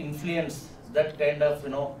may influence, that kind of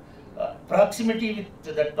proximity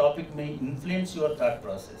with that topic may influence your thought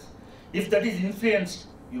process. If that is influenced,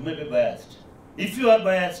 you may be biased. If you are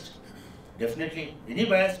biased, definitely any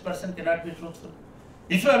biased person cannot be truthful.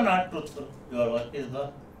 If you are not truthful, your work is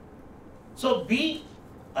gone. So be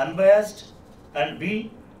unbiased and be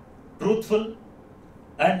truthful.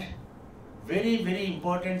 And very, very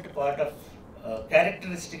important part of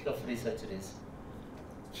characteristic of researcher is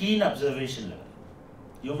keen observation level.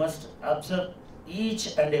 You must observe each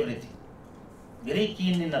and everything. Very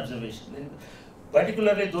keen in observation.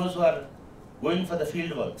 Particularly those who are going for the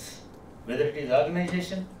field works, whether it is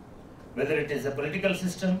organization, whether it is a political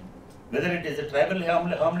system, whether it is a tribal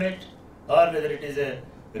hamlet, or whether it is a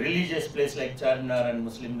religious place like Charminar and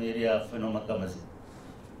Muslim area of Makkah Masjid.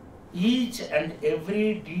 Each and every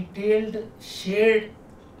detailed shade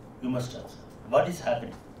you must observe. What is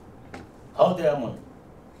happening? How they are moving?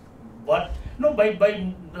 What? No,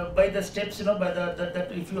 by the steps, by that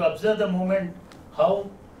if you observe the movement, how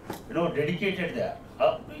dedicated they are.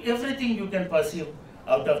 Everything you can perceive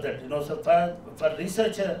out of that. So for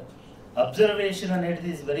researcher, observation and it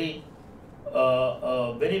is very,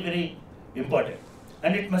 very, very important.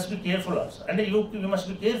 And it must be careful also. And you must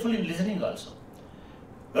be careful in listening also.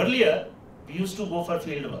 Earlier, we used to go for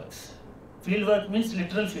field works. Field work means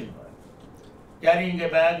literal field work. Carrying a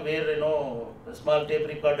bag where, a small tape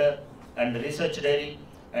recorder and research diary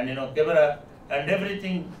and, camera and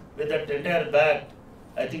everything with that entire bag.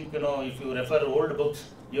 I think, if you refer old books,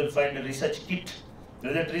 you will find a research kit.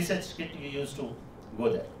 With that research kit, we used to go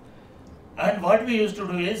there. And what we used to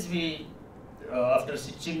do is, we, after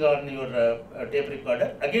switching on your tape recorder,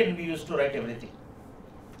 again we used to write everything.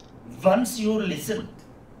 Once you listen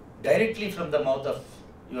directly from the mouth of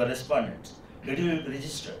your respondents, it will be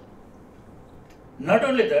registered. Not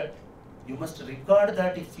only that, you must record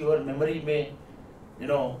that if your memory may,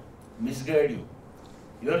 misguide you.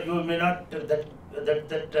 You may not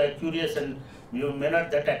that curious and you may not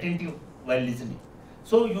that attentive while listening.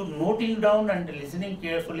 So you noting down and listening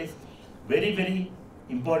carefully is very, very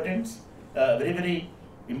important. Very, very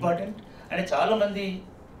important. And చాలా మంది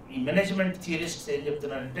ఈ management theorists ఏం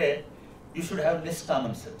చెప్తున్నారంటే you should have less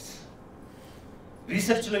common sense.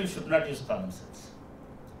 Researchలో you should not use common sense.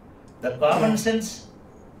 The common sense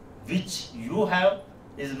which you have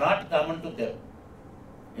is not common to them.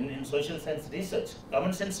 In social science research,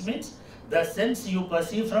 common sense means the sense you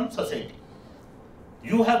perceive from society.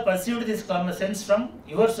 You have perceived this common sense from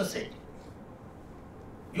your society.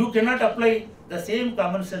 You cannot apply the same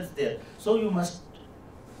common sense there. So you must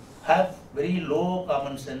have very low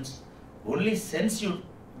common sense. Only sense you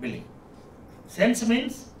believe. Sense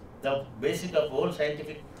means the basic of whole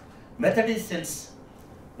scientific method is sense.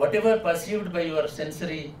 Whatever perceived by your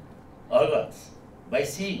sensory organs, by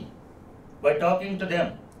seeing, by talking to them,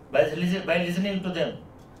 by listening to them,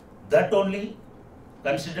 that only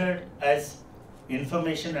considered as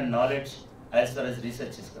information and knowledge as far as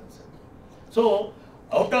research is concerned. So,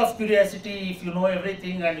 out of curiosity, if you know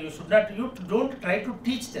everything and you don't try to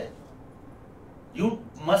teach them. You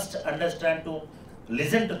must understand to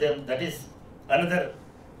listen to them. That is another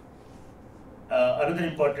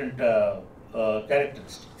important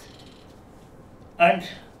characteristic. And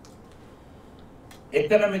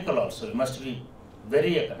economical also, you must be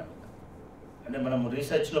very economical. అంటే మనం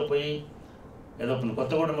రీసెర్చ్లో పోయి ఏదో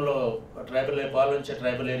కొత్తగూడెంలో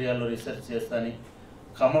tribal ఏరియాలో research చేస్తాని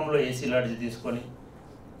ఖమ్మంలో AC LADS తీసుకొని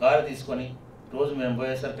car తీసుకొని రోజు మేము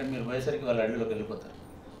పోయేసరికి మీరు పోయేసరికి వాళ్ళు అడవిలోకి వెళ్ళిపోతారు.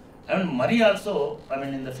 And money also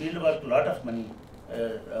in the field work lot of money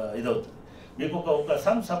ఇదవుతుంది. మీకు ఒక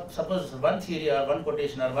suppose one theory are one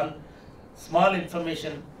quotation are one small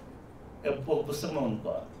information ఒక పుస్తకం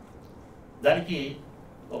అనుకోవాలి, దానికి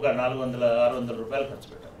ఒక 400-600 రూపాయలు ఖర్చు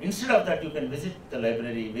పెట్టాలి. Instead of that you can visit the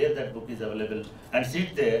library wear that book is available and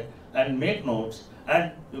SIT there and make notes and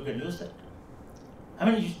you can use that. I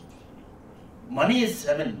mean, money is,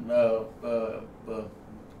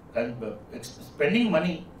 spending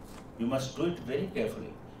money, you must do it very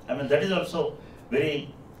carefully. I mean, that is also very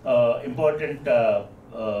important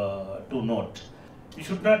to note. You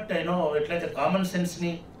should not, ఎట్లయితే common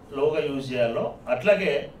సెన్స్ని లోగా use చేయాలో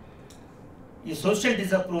అట్లాగే ఈ social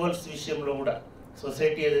డిసప్రూవల్స్ విషయంలో కూడా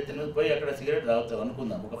society ఏదైతే నువ్వు పోయి అక్కడ సిగరెట్ తాగుతావు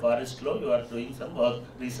అనుకుందాం, ఒక ఫారెస్ట్లో you are doing some work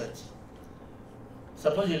research.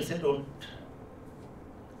 Suppose will say don't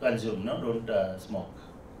consume, don't smoke.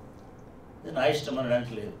 ఇది నా ఇష్టం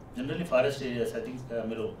అనడానికి లేదు. Generally forest areas I think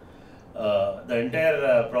మీరు the entire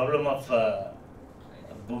problem of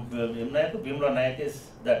Bheemla Naik is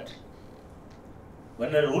that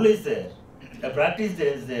when a rule is there, a practice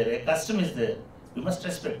is there, a custom is there, you must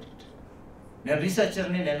respect it. నేను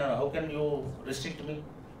రీసెర్చర్ని, how can you restrict me?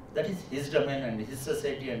 That is his domain and his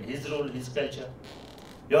society and his rule, his culture.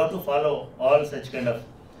 You have to follow all such kind of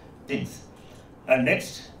things. And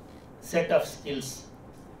next set of skills,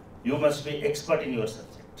 you must be expert in your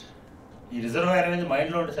subject. ఈ reservoir అనేది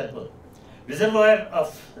మైండ్లో ఉంటే సరిపోదు. Reservoir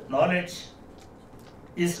of knowledge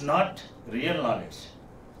is not real knowledge.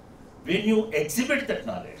 When you exhibit that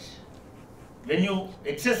knowledge, when you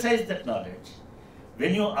exercise that knowledge,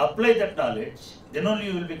 when you apply that knowledge, then only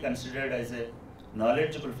you will be considered as a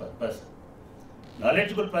knowledgeable person.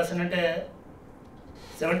 Knowledgeable person అంటే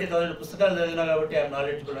 70,000 పుస్తకాలు చదివినా కాబట్టి I'm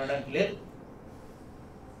knowledgeable అనడానికి లేదు.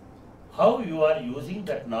 How you are using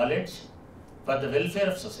that knowledge for the welfare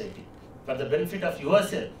of society, for the benefit of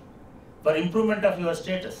yourself, for improvement of your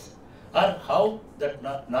status, or how that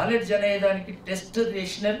knowledge అనేదానికి test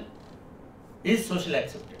rational is social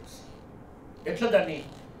acceptance. ఎట్లా దాన్ని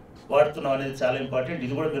వాడుతున్నాం అనేది చాలా important.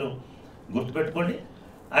 ఇది కూడా మీరు గుర్తుపెట్టుకోండి.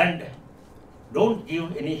 And don't give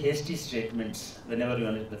any hasty statements when ever you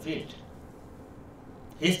are in the field.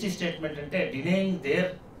 Hasty statement అంటే denying there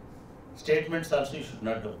statements also you should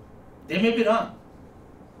not do. They may be wrong.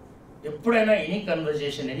 ఎప్పుడైనా any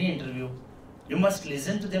conversation, any interview, you must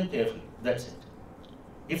listen to them carefully. That's it.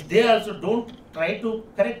 If they also don't try to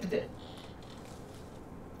correct them,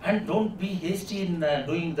 and don't be hasty in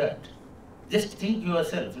doing that. Just think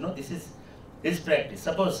yourself, this is practice.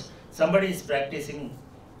 Suppose somebody is practicing,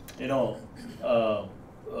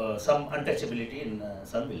 some untouchability in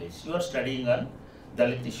some village. You are studying on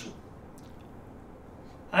Dalit issue,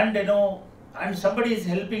 and and somebody is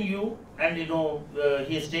helping you, and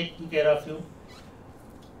he is taking care of you.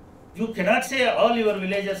 You cannot say all your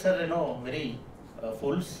villagers are very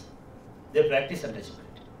fools. They practice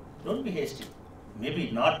untouchability. Don't be hasty. Maybe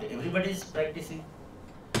not everybody is practicing.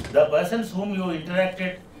 The persons whom you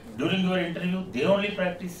interacted during your interview, they only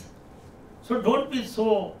practice. So don't be so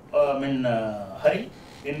hurry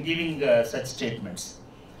in giving such statements.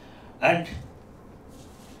 And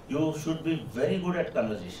you should be very good at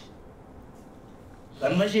conversation.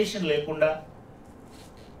 Conversation lekunda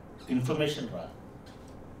information ra.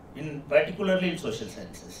 Particularly in social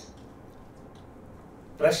sciences.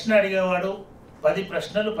 ప్రశ్న అడిగేవాడు 10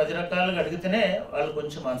 ప్రశ్నలు 10 రకాలుగా అడిగితేనే వాళ్ళు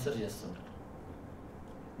కొంచెం answer చేస్తుంటారు.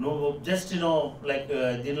 నువ్వు just like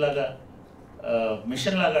దీనిలాగా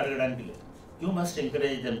machine లాగా అడగడానికి లేదు. You must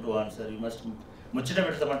encourage them to answer. You must ముచ్చట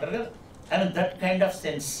పెడతామంటారు కదా. I mean that kind of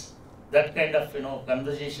sense, that kind of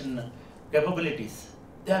conversation capabilities,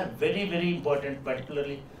 they are very, very important,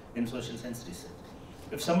 particularly in social science research.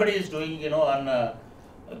 If somebody is doing on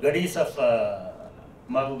Gadis of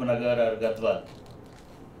Mahbubnagar or Gadwal,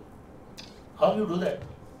 how you do that?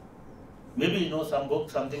 Maybe some book,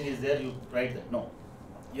 something is there, you write that. No,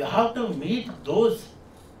 you have to meet those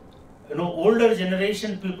older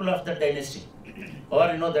generation people of that dynasty or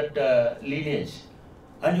that lineage,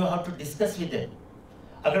 and you have to discuss with them.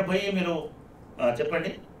 అక్కడ పోయి మీరు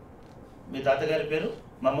చెప్పండి మీ తాతగారి పేరు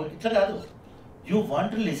మా అమ్మ ఇట్లా కాదు. You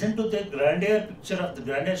want to listen to the grandeur picture of the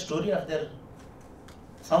grandeur story of their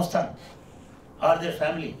Samsthan or their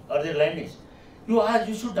family or their lineage.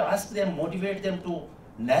 You should ask them, motivate them to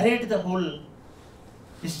narrate the whole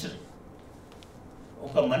history.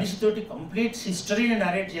 ఒక మనిషితోటి complete హిస్టరీని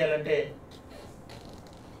narrate చేయాలంటే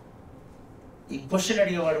ఈ question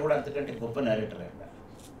అడిగేవాడు కూడా అంతకంటే గొప్ప narrator అయ్యాడు.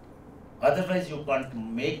 Otherwise you can't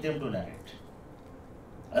make them to narrate.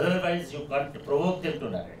 Otherwise you can't provoke them to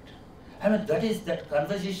narrate. I mean that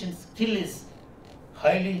conversation skill is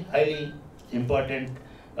highly, highly important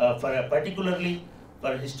particularly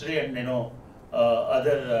for history and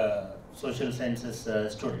other social sciences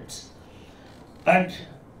students. And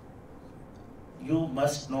you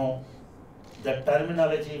must know the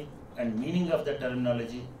terminology and meaning of the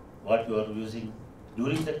terminology, what you are using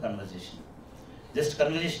during the conversation. Just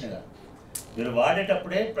conversation కాదు, మీరు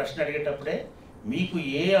వాడేటప్పుడే, ప్రశ్న అడిగేటప్పుడే మీకు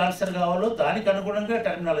ఏ answer కావాలో దానికి అనుగుణంగా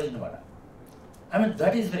టర్మినాలజీని వాడాలి. I mean,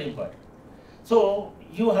 that is very important. So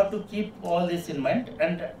you have to keep all this in mind,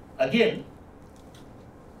 and again,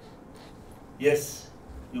 yes,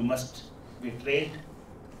 you must be trained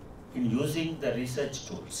in using the research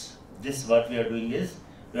tools. This what we are doing is,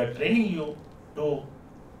 we are training you to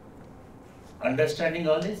understanding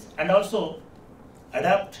all this and also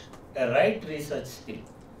adapt a right research skill.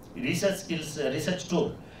 Research skills, research tool.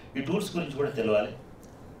 ఈ tools గురించి కూడా తెలియాలి.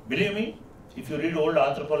 Believe me, if you read old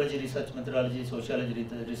anthropology research methodology, sociology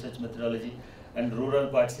research methodology, and rural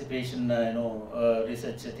participation,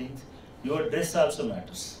 research things, your dress also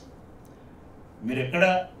matters. మీరు ఎక్కడ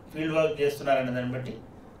field work చేస్తున్నారనే దాన్ని బట్టి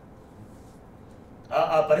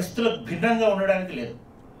ఆ పరిస్థితులకు భిన్నంగా ఉండడానికి లేదు.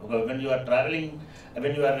 When you are traveling,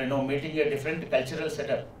 when you are meeting a different cultural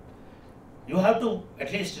setup, you have to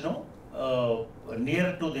at least near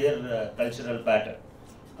to their cultural pattern.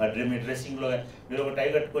 మీ డ్రెస్సింగ్లో మీరు ఒక టై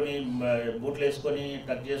కట్టుకొని, బూట్లు వేసుకొని,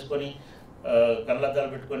 టక్ చేసుకొని, కళ్ళద్దాలు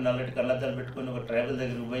పెట్టుకొని, నల్లటి కళ్ళద్దాలు పెట్టుకొని ఒక ట్రైబల్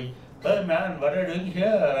దగ్గరికి పోయి, man what are doing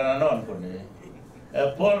here అని అన్నాం అనుకోండి,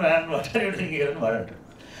 pour man what are you doing here అని వాడు అంటాడు.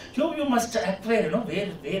 So you must acquire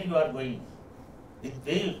where you are going, with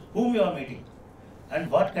whom you are meeting, and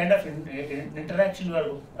what kind of interaction you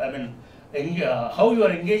are, how you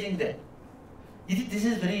are engaging there. This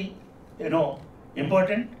is very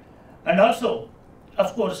important. And also, of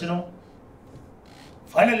course,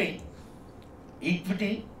 finally,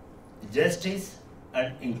 equity, justice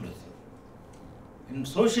and inclusive. In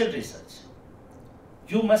social research,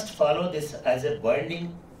 you must follow this as a binding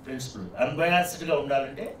principle. Unbiased ga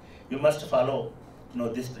undalante, you must follow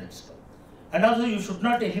this principle. And also, you should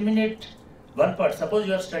not eliminate one part. Suppose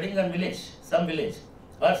you are studying on some village,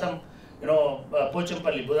 or some,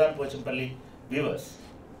 Pochampalli, Budan Pochampalli weavers.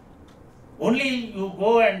 Only you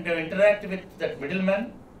go and interact with that middleman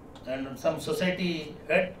and some society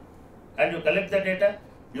head, and you collect the data.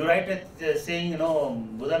 You write it saying,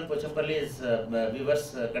 Budan Pochampalli's weavers'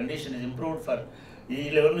 condition is improved for ee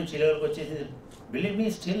level nunchi level ku vachesi. Believe me,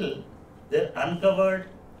 still they're uncovered,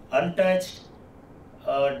 untouched,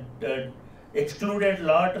 excluded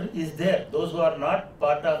lot is there. Those who are not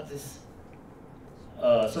part of this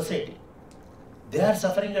society, they are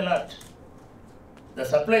suffering a lot. The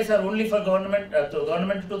supplies are only for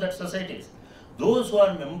government to that societies. Those who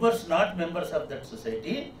are members, not members of that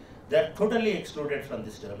society, they are totally excluded from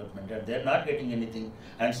this development, and they are not getting anything,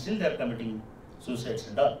 and still they are committing suicides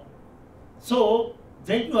and all. So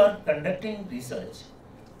when you are conducting research,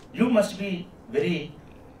 you must be very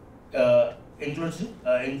inclusive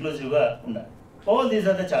గా ఉండాలి. All these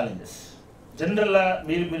are the challenges. General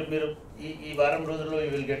మీరు ఈ వారం రోజుల్లో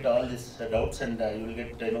you will get all these doubts, and you will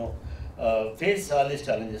get face all these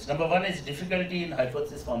challenges. Number one is difficulty in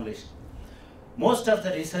hypothesis formulation. Most of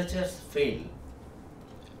the researchers fail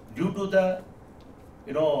due to the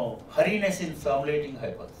hurriness in formulating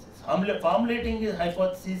hypothesis. Formulating a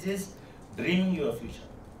hypothesis is dreaming your future.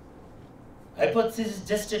 Hypothesis is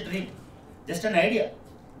just a dream, just an idea.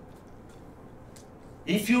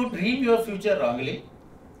 If you dream your future wrongly,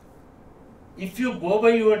 if you go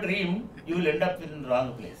by your dream, you will end up in the wrong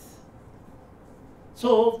place. So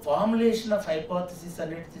formulation of hypothesis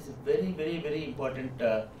and it is very, very, very important.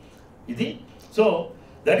 So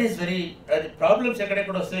that is very problems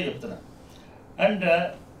ekkadekkoda vastayo cheptunna. And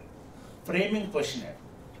framing questionnaire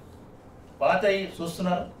పాతై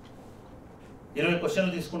చూస్తున్నారు, 20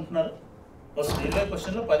 క్వశ్చన్లు తీసుకుంటున్నారు, 20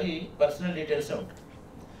 క్వశ్చన్లో 10 personal డీటెయిల్సే ఉంటాయి.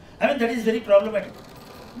 I mean, that is very problematic.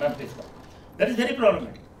 Ma'am, please come. That is very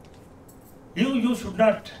problematic. You should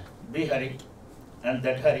not be hurried, and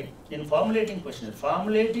that hurry in formulating questionnaire.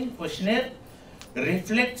 Formulating questionnaire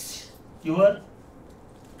reflects your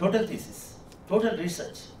total thesis, total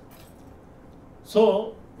research. So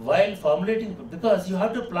while formulating, because you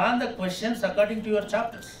have to plan the questions according to your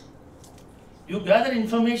chapters, you gather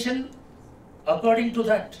information according to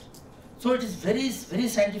that. So it is very, very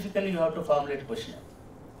scientifically you have to formulate questionnaire,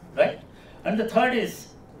 right? And the third is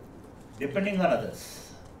depending on others.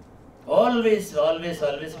 Always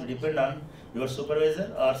you depend on your supervisor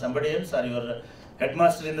or somebody else, or your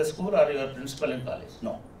headmaster in the school, or your principal in college.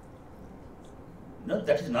 No,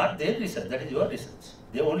 that is not their research, that is your research.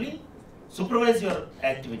 They only supervise your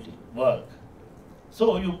activity, work. So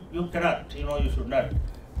you cannot, you should not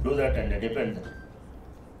do that and depend.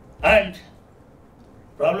 And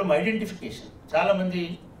problem identification. Chala mandi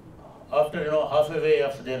after halfway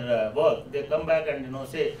of their work, they come back and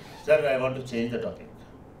say, sir, I want to change the topic.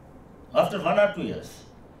 After 1 or 2 years,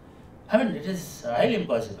 I mean, it is highly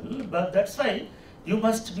impossible. But that's why you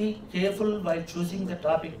must be careful while choosing the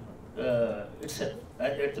topic itself,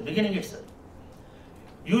 at the beginning itself.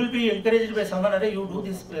 You will be encouraged by someone, you do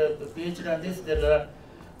this PhD on this,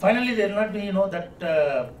 finally there will not be,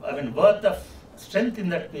 that, worth of strength in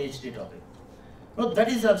that PhD topic. No, that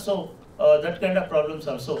is also, that kind of problems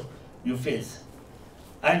also you face.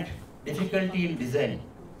 And difficulty in designing.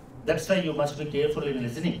 That's why you must be careful in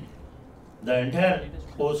listening. The entire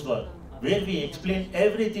coursework, where we explain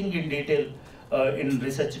everything in detail in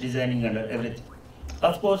research designing and everything.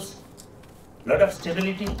 Of course, lot of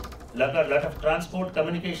stability, lot of transport,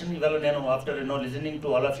 communication. After listening to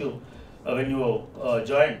all of you when you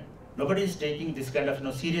join, nobody is taking this kind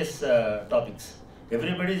of serious topics.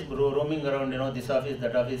 Everybody is roaming around, this office,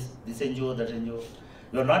 that office, this NGO, that NGO.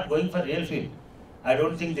 You are not going for real field. I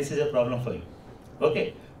don't think this is a problem for you.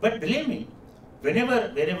 Okay, but believe me,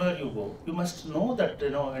 wherever you go, you must know that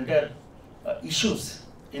entire issues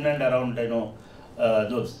in and around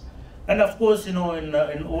those. And of course, in old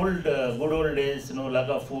good old days, lack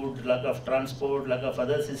of food, lack of transport, lack of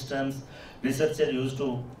other systems, researchers used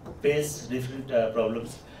to face different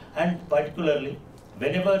problems. And particularly,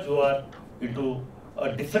 whenever you are into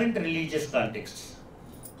different religious contexts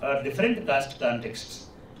or different caste contexts,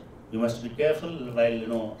 you must be careful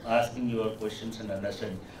while asking your questions and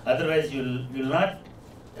understanding. Otherwise, you will not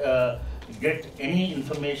get any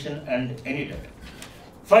information and any data.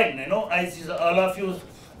 Fine, I see all of you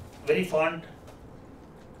very fond.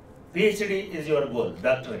 PhD is your goal,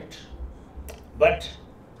 doctorate. But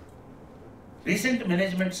recent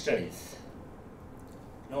management studies,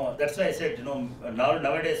 that's why I said,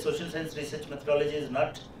 nowadays social science research methodology is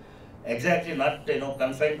not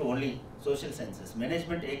confined to only social sciences.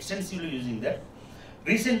 Management extensively using that.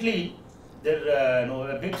 Recently, there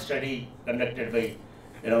a big study conducted by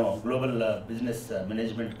global business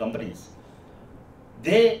management companies.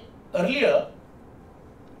 They earlier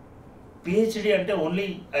PhD ante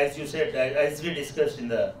only, as you said, as we discussed in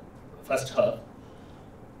the first half.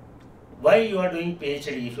 Why you are doing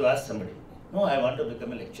PhD? If you ask somebody, no, I want to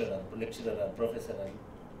become a lecturer or professor or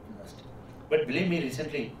university. But believe me,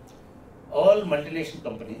 recently, all multinational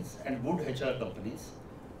companies and good HR companies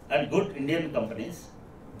and good Indian companies,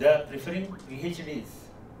 they are preferring PhDs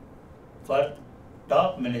for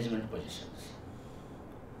top management positions.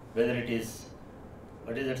 Whether it is,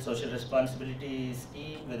 social responsibility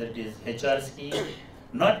scheme, whether it is HR scheme,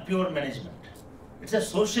 not pure management. It's a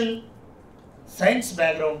social science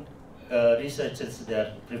background researchers, they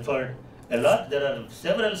are preferred a lot. There are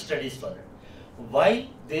several studies for it. Why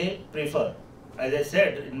they prefer? As I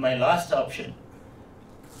said in my last option,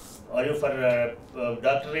 are you for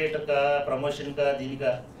doctorate ka, promotion ka, dini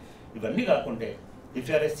ka, ivanni kaakunte, if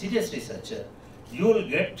you are a serious researcher, you will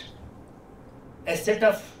get a set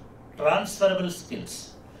of transferable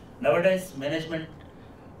skills. Nowadays, management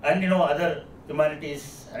and other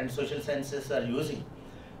humanities and social sciences are using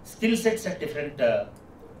skill sets at different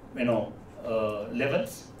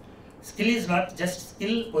levels. Skill is not just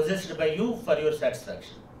skill possessed by you for your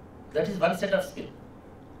satisfaction. That is one set of skill.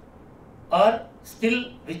 Or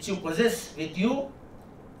skill which you possess with you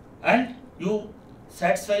and you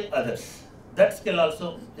satisfy others. That skill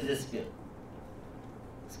also is a skill.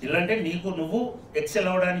 Skill ante neeku nuvu excel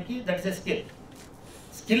avadaniki, that is a skill.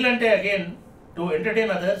 Skill ante again to entertain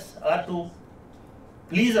others or to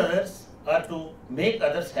please others or to make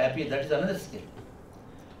others happy, that is another skill.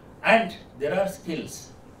 And there are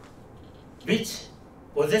skills which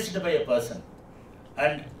possessed by a person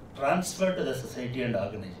and transferred to the society and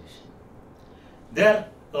organization. They are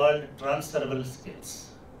called transferable skills.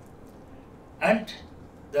 And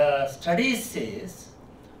the studies says,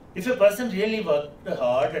 if a person really worked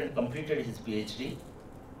hard and completed his PhD,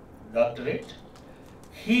 doctorate,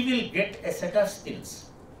 he will get a set of skills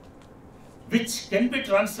which can be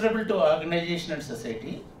transferable to organization and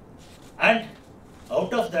society, and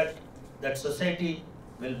out of that, that society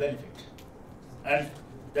will benefit and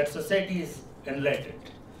that society is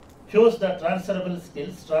enlightened. Shows the transferable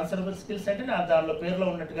skills. Transferable skills ante daanlo perlo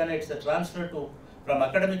unnatugane it's a transfer to from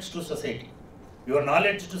academics to society, your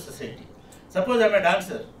knowledge to society. Suppose I am a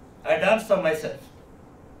dancer, I dance for myself,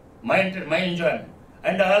 my enjoyment,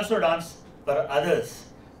 and I also dance for others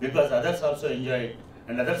because others also enjoy it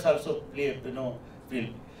and others also feel.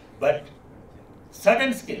 But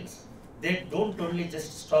certain skills, they don't only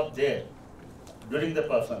just stop there during the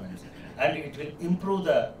performance, and it will improve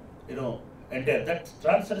the entire that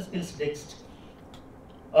transfer skills next,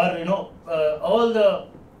 or all the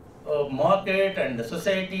market and the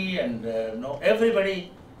society and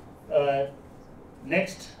everybody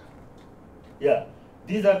next. Yeah,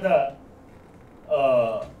 these are the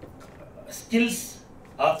skills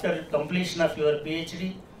after completion of your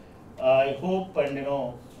PhD, I hope, and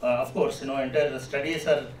of course, entire studies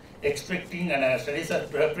are expecting and studies are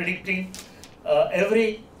predicting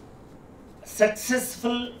every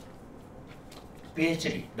successful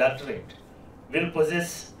PhD, doctorate, will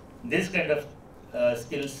possess this kind of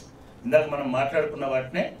skills.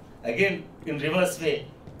 Again, in reverse way,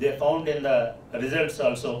 they found in the results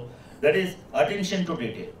also, that is attention to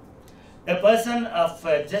detail. A person of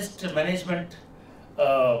just management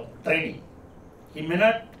training, he may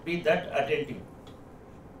not be that attentive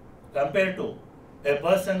compared to a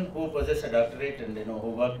person who possesses a doctorate and who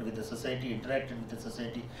worked with the society, interacted with the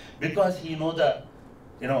society, because he know the,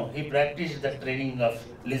 he practiced the training of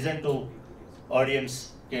listen to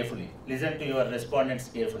audience carefully, listen to your respondents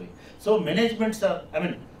carefully. So managements are,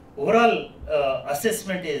 overall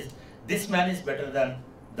assessment is this man is better than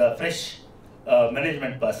the fresh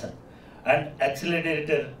management person, and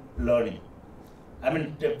accelerated learning. For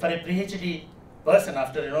a PhD person,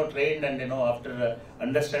 after trained and after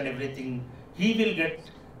understand everything, he will get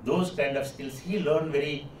those kind of skills. He learn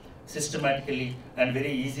very systematically and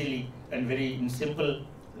very easily and very in simple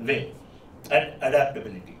way, and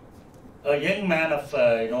adaptability. A young man of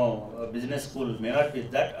business school may not be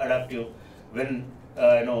that adaptive when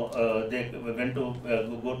they went to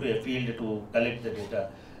go to a field to collect the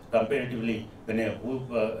data, comparatively when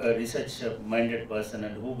a research-minded person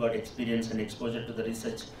and who got experience and exposure to the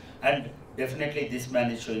research, and definitely this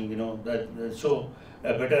man is showing show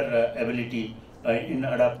a better ability in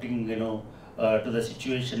adapting to the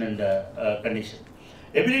situation and condition.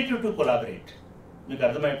 Ability to collaborate.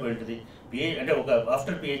 After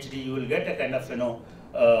PhD, you will get a kind of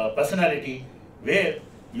personality where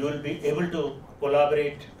you will be able to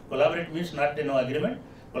collaborate. Collaborate means not agreement.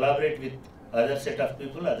 Collaborate with other set of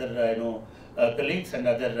people, other colleagues and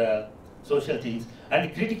other social things.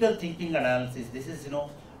 And critical thinking analysis. This is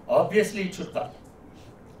obviously it should come.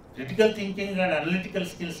 Critical thinking and analytical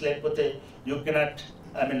skills, like you cannot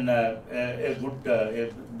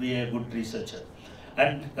be a good researcher.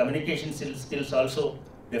 And communication skills also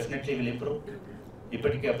definitely will improve. You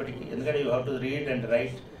have to read and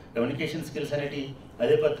write. Communication skills, data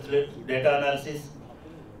analysis,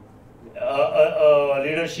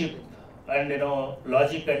 leadership, and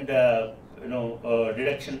logic and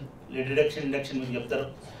deduction, induction,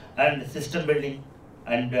 and system building,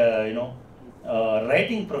 and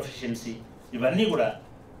writing proficiency. Ivanni kuda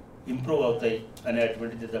improve outai and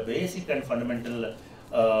the basic and fundamental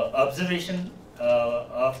observation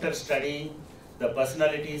after studying the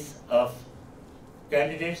personalities of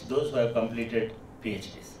candidates, those who have completed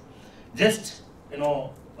PhDs. Just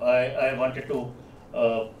I wanted to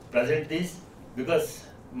present this because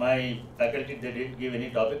my faculty, they didn't give any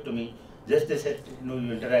topic to me. Just they said you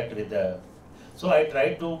interact with the. So I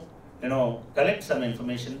tried to collect some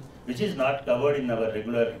information which is not covered in our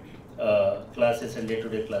regular classes and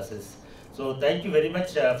day-to-day classes. So thank you very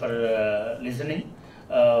much for listening.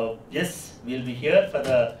 Yes, we'll be here for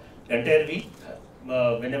the entire week.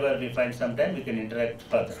 Whenever we find some time, we can interact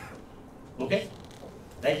further. Okay?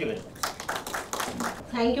 Thank you very much.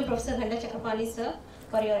 Thank you, Professor Ghanta Chakrapani, sir,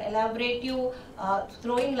 for your elaborative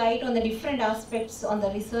throwing light on the different aspects on the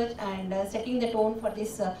research and setting the tone for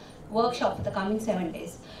this workshop for the coming 7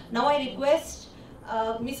 days. Now I request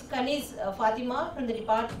Ms. Kaniz Fatima from the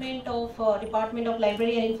Department of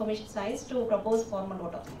Library and Information Science to propose formal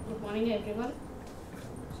vote of thanks. Good morning, everyone.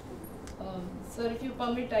 Sir, if you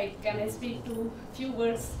permit, can I speak to few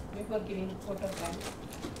words before giving vote of thanks?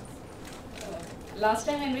 Last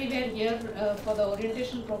time when we were here for the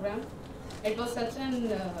orientation program, it was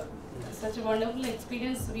such a wonderful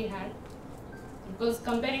experience we had. Because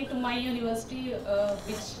comparing to my university,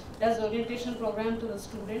 which does orientation program to the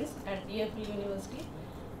students at M.Phil University,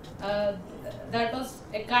 that was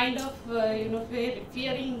a kind of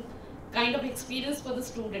fearing kind of experience for the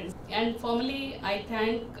students. And formally, I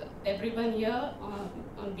thank everyone here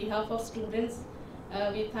on behalf of students.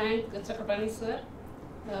 We thank Chakrapani sir,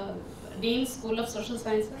 Dean School of Social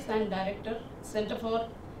Sciences and Director, Center for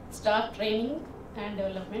Staff Training and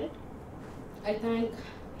Development. I thank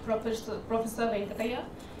Professor Venkataya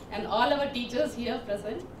and all our teachers here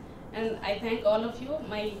present. And I thank all of you,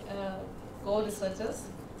 my co-researchers.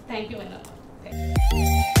 Thank you, Venala.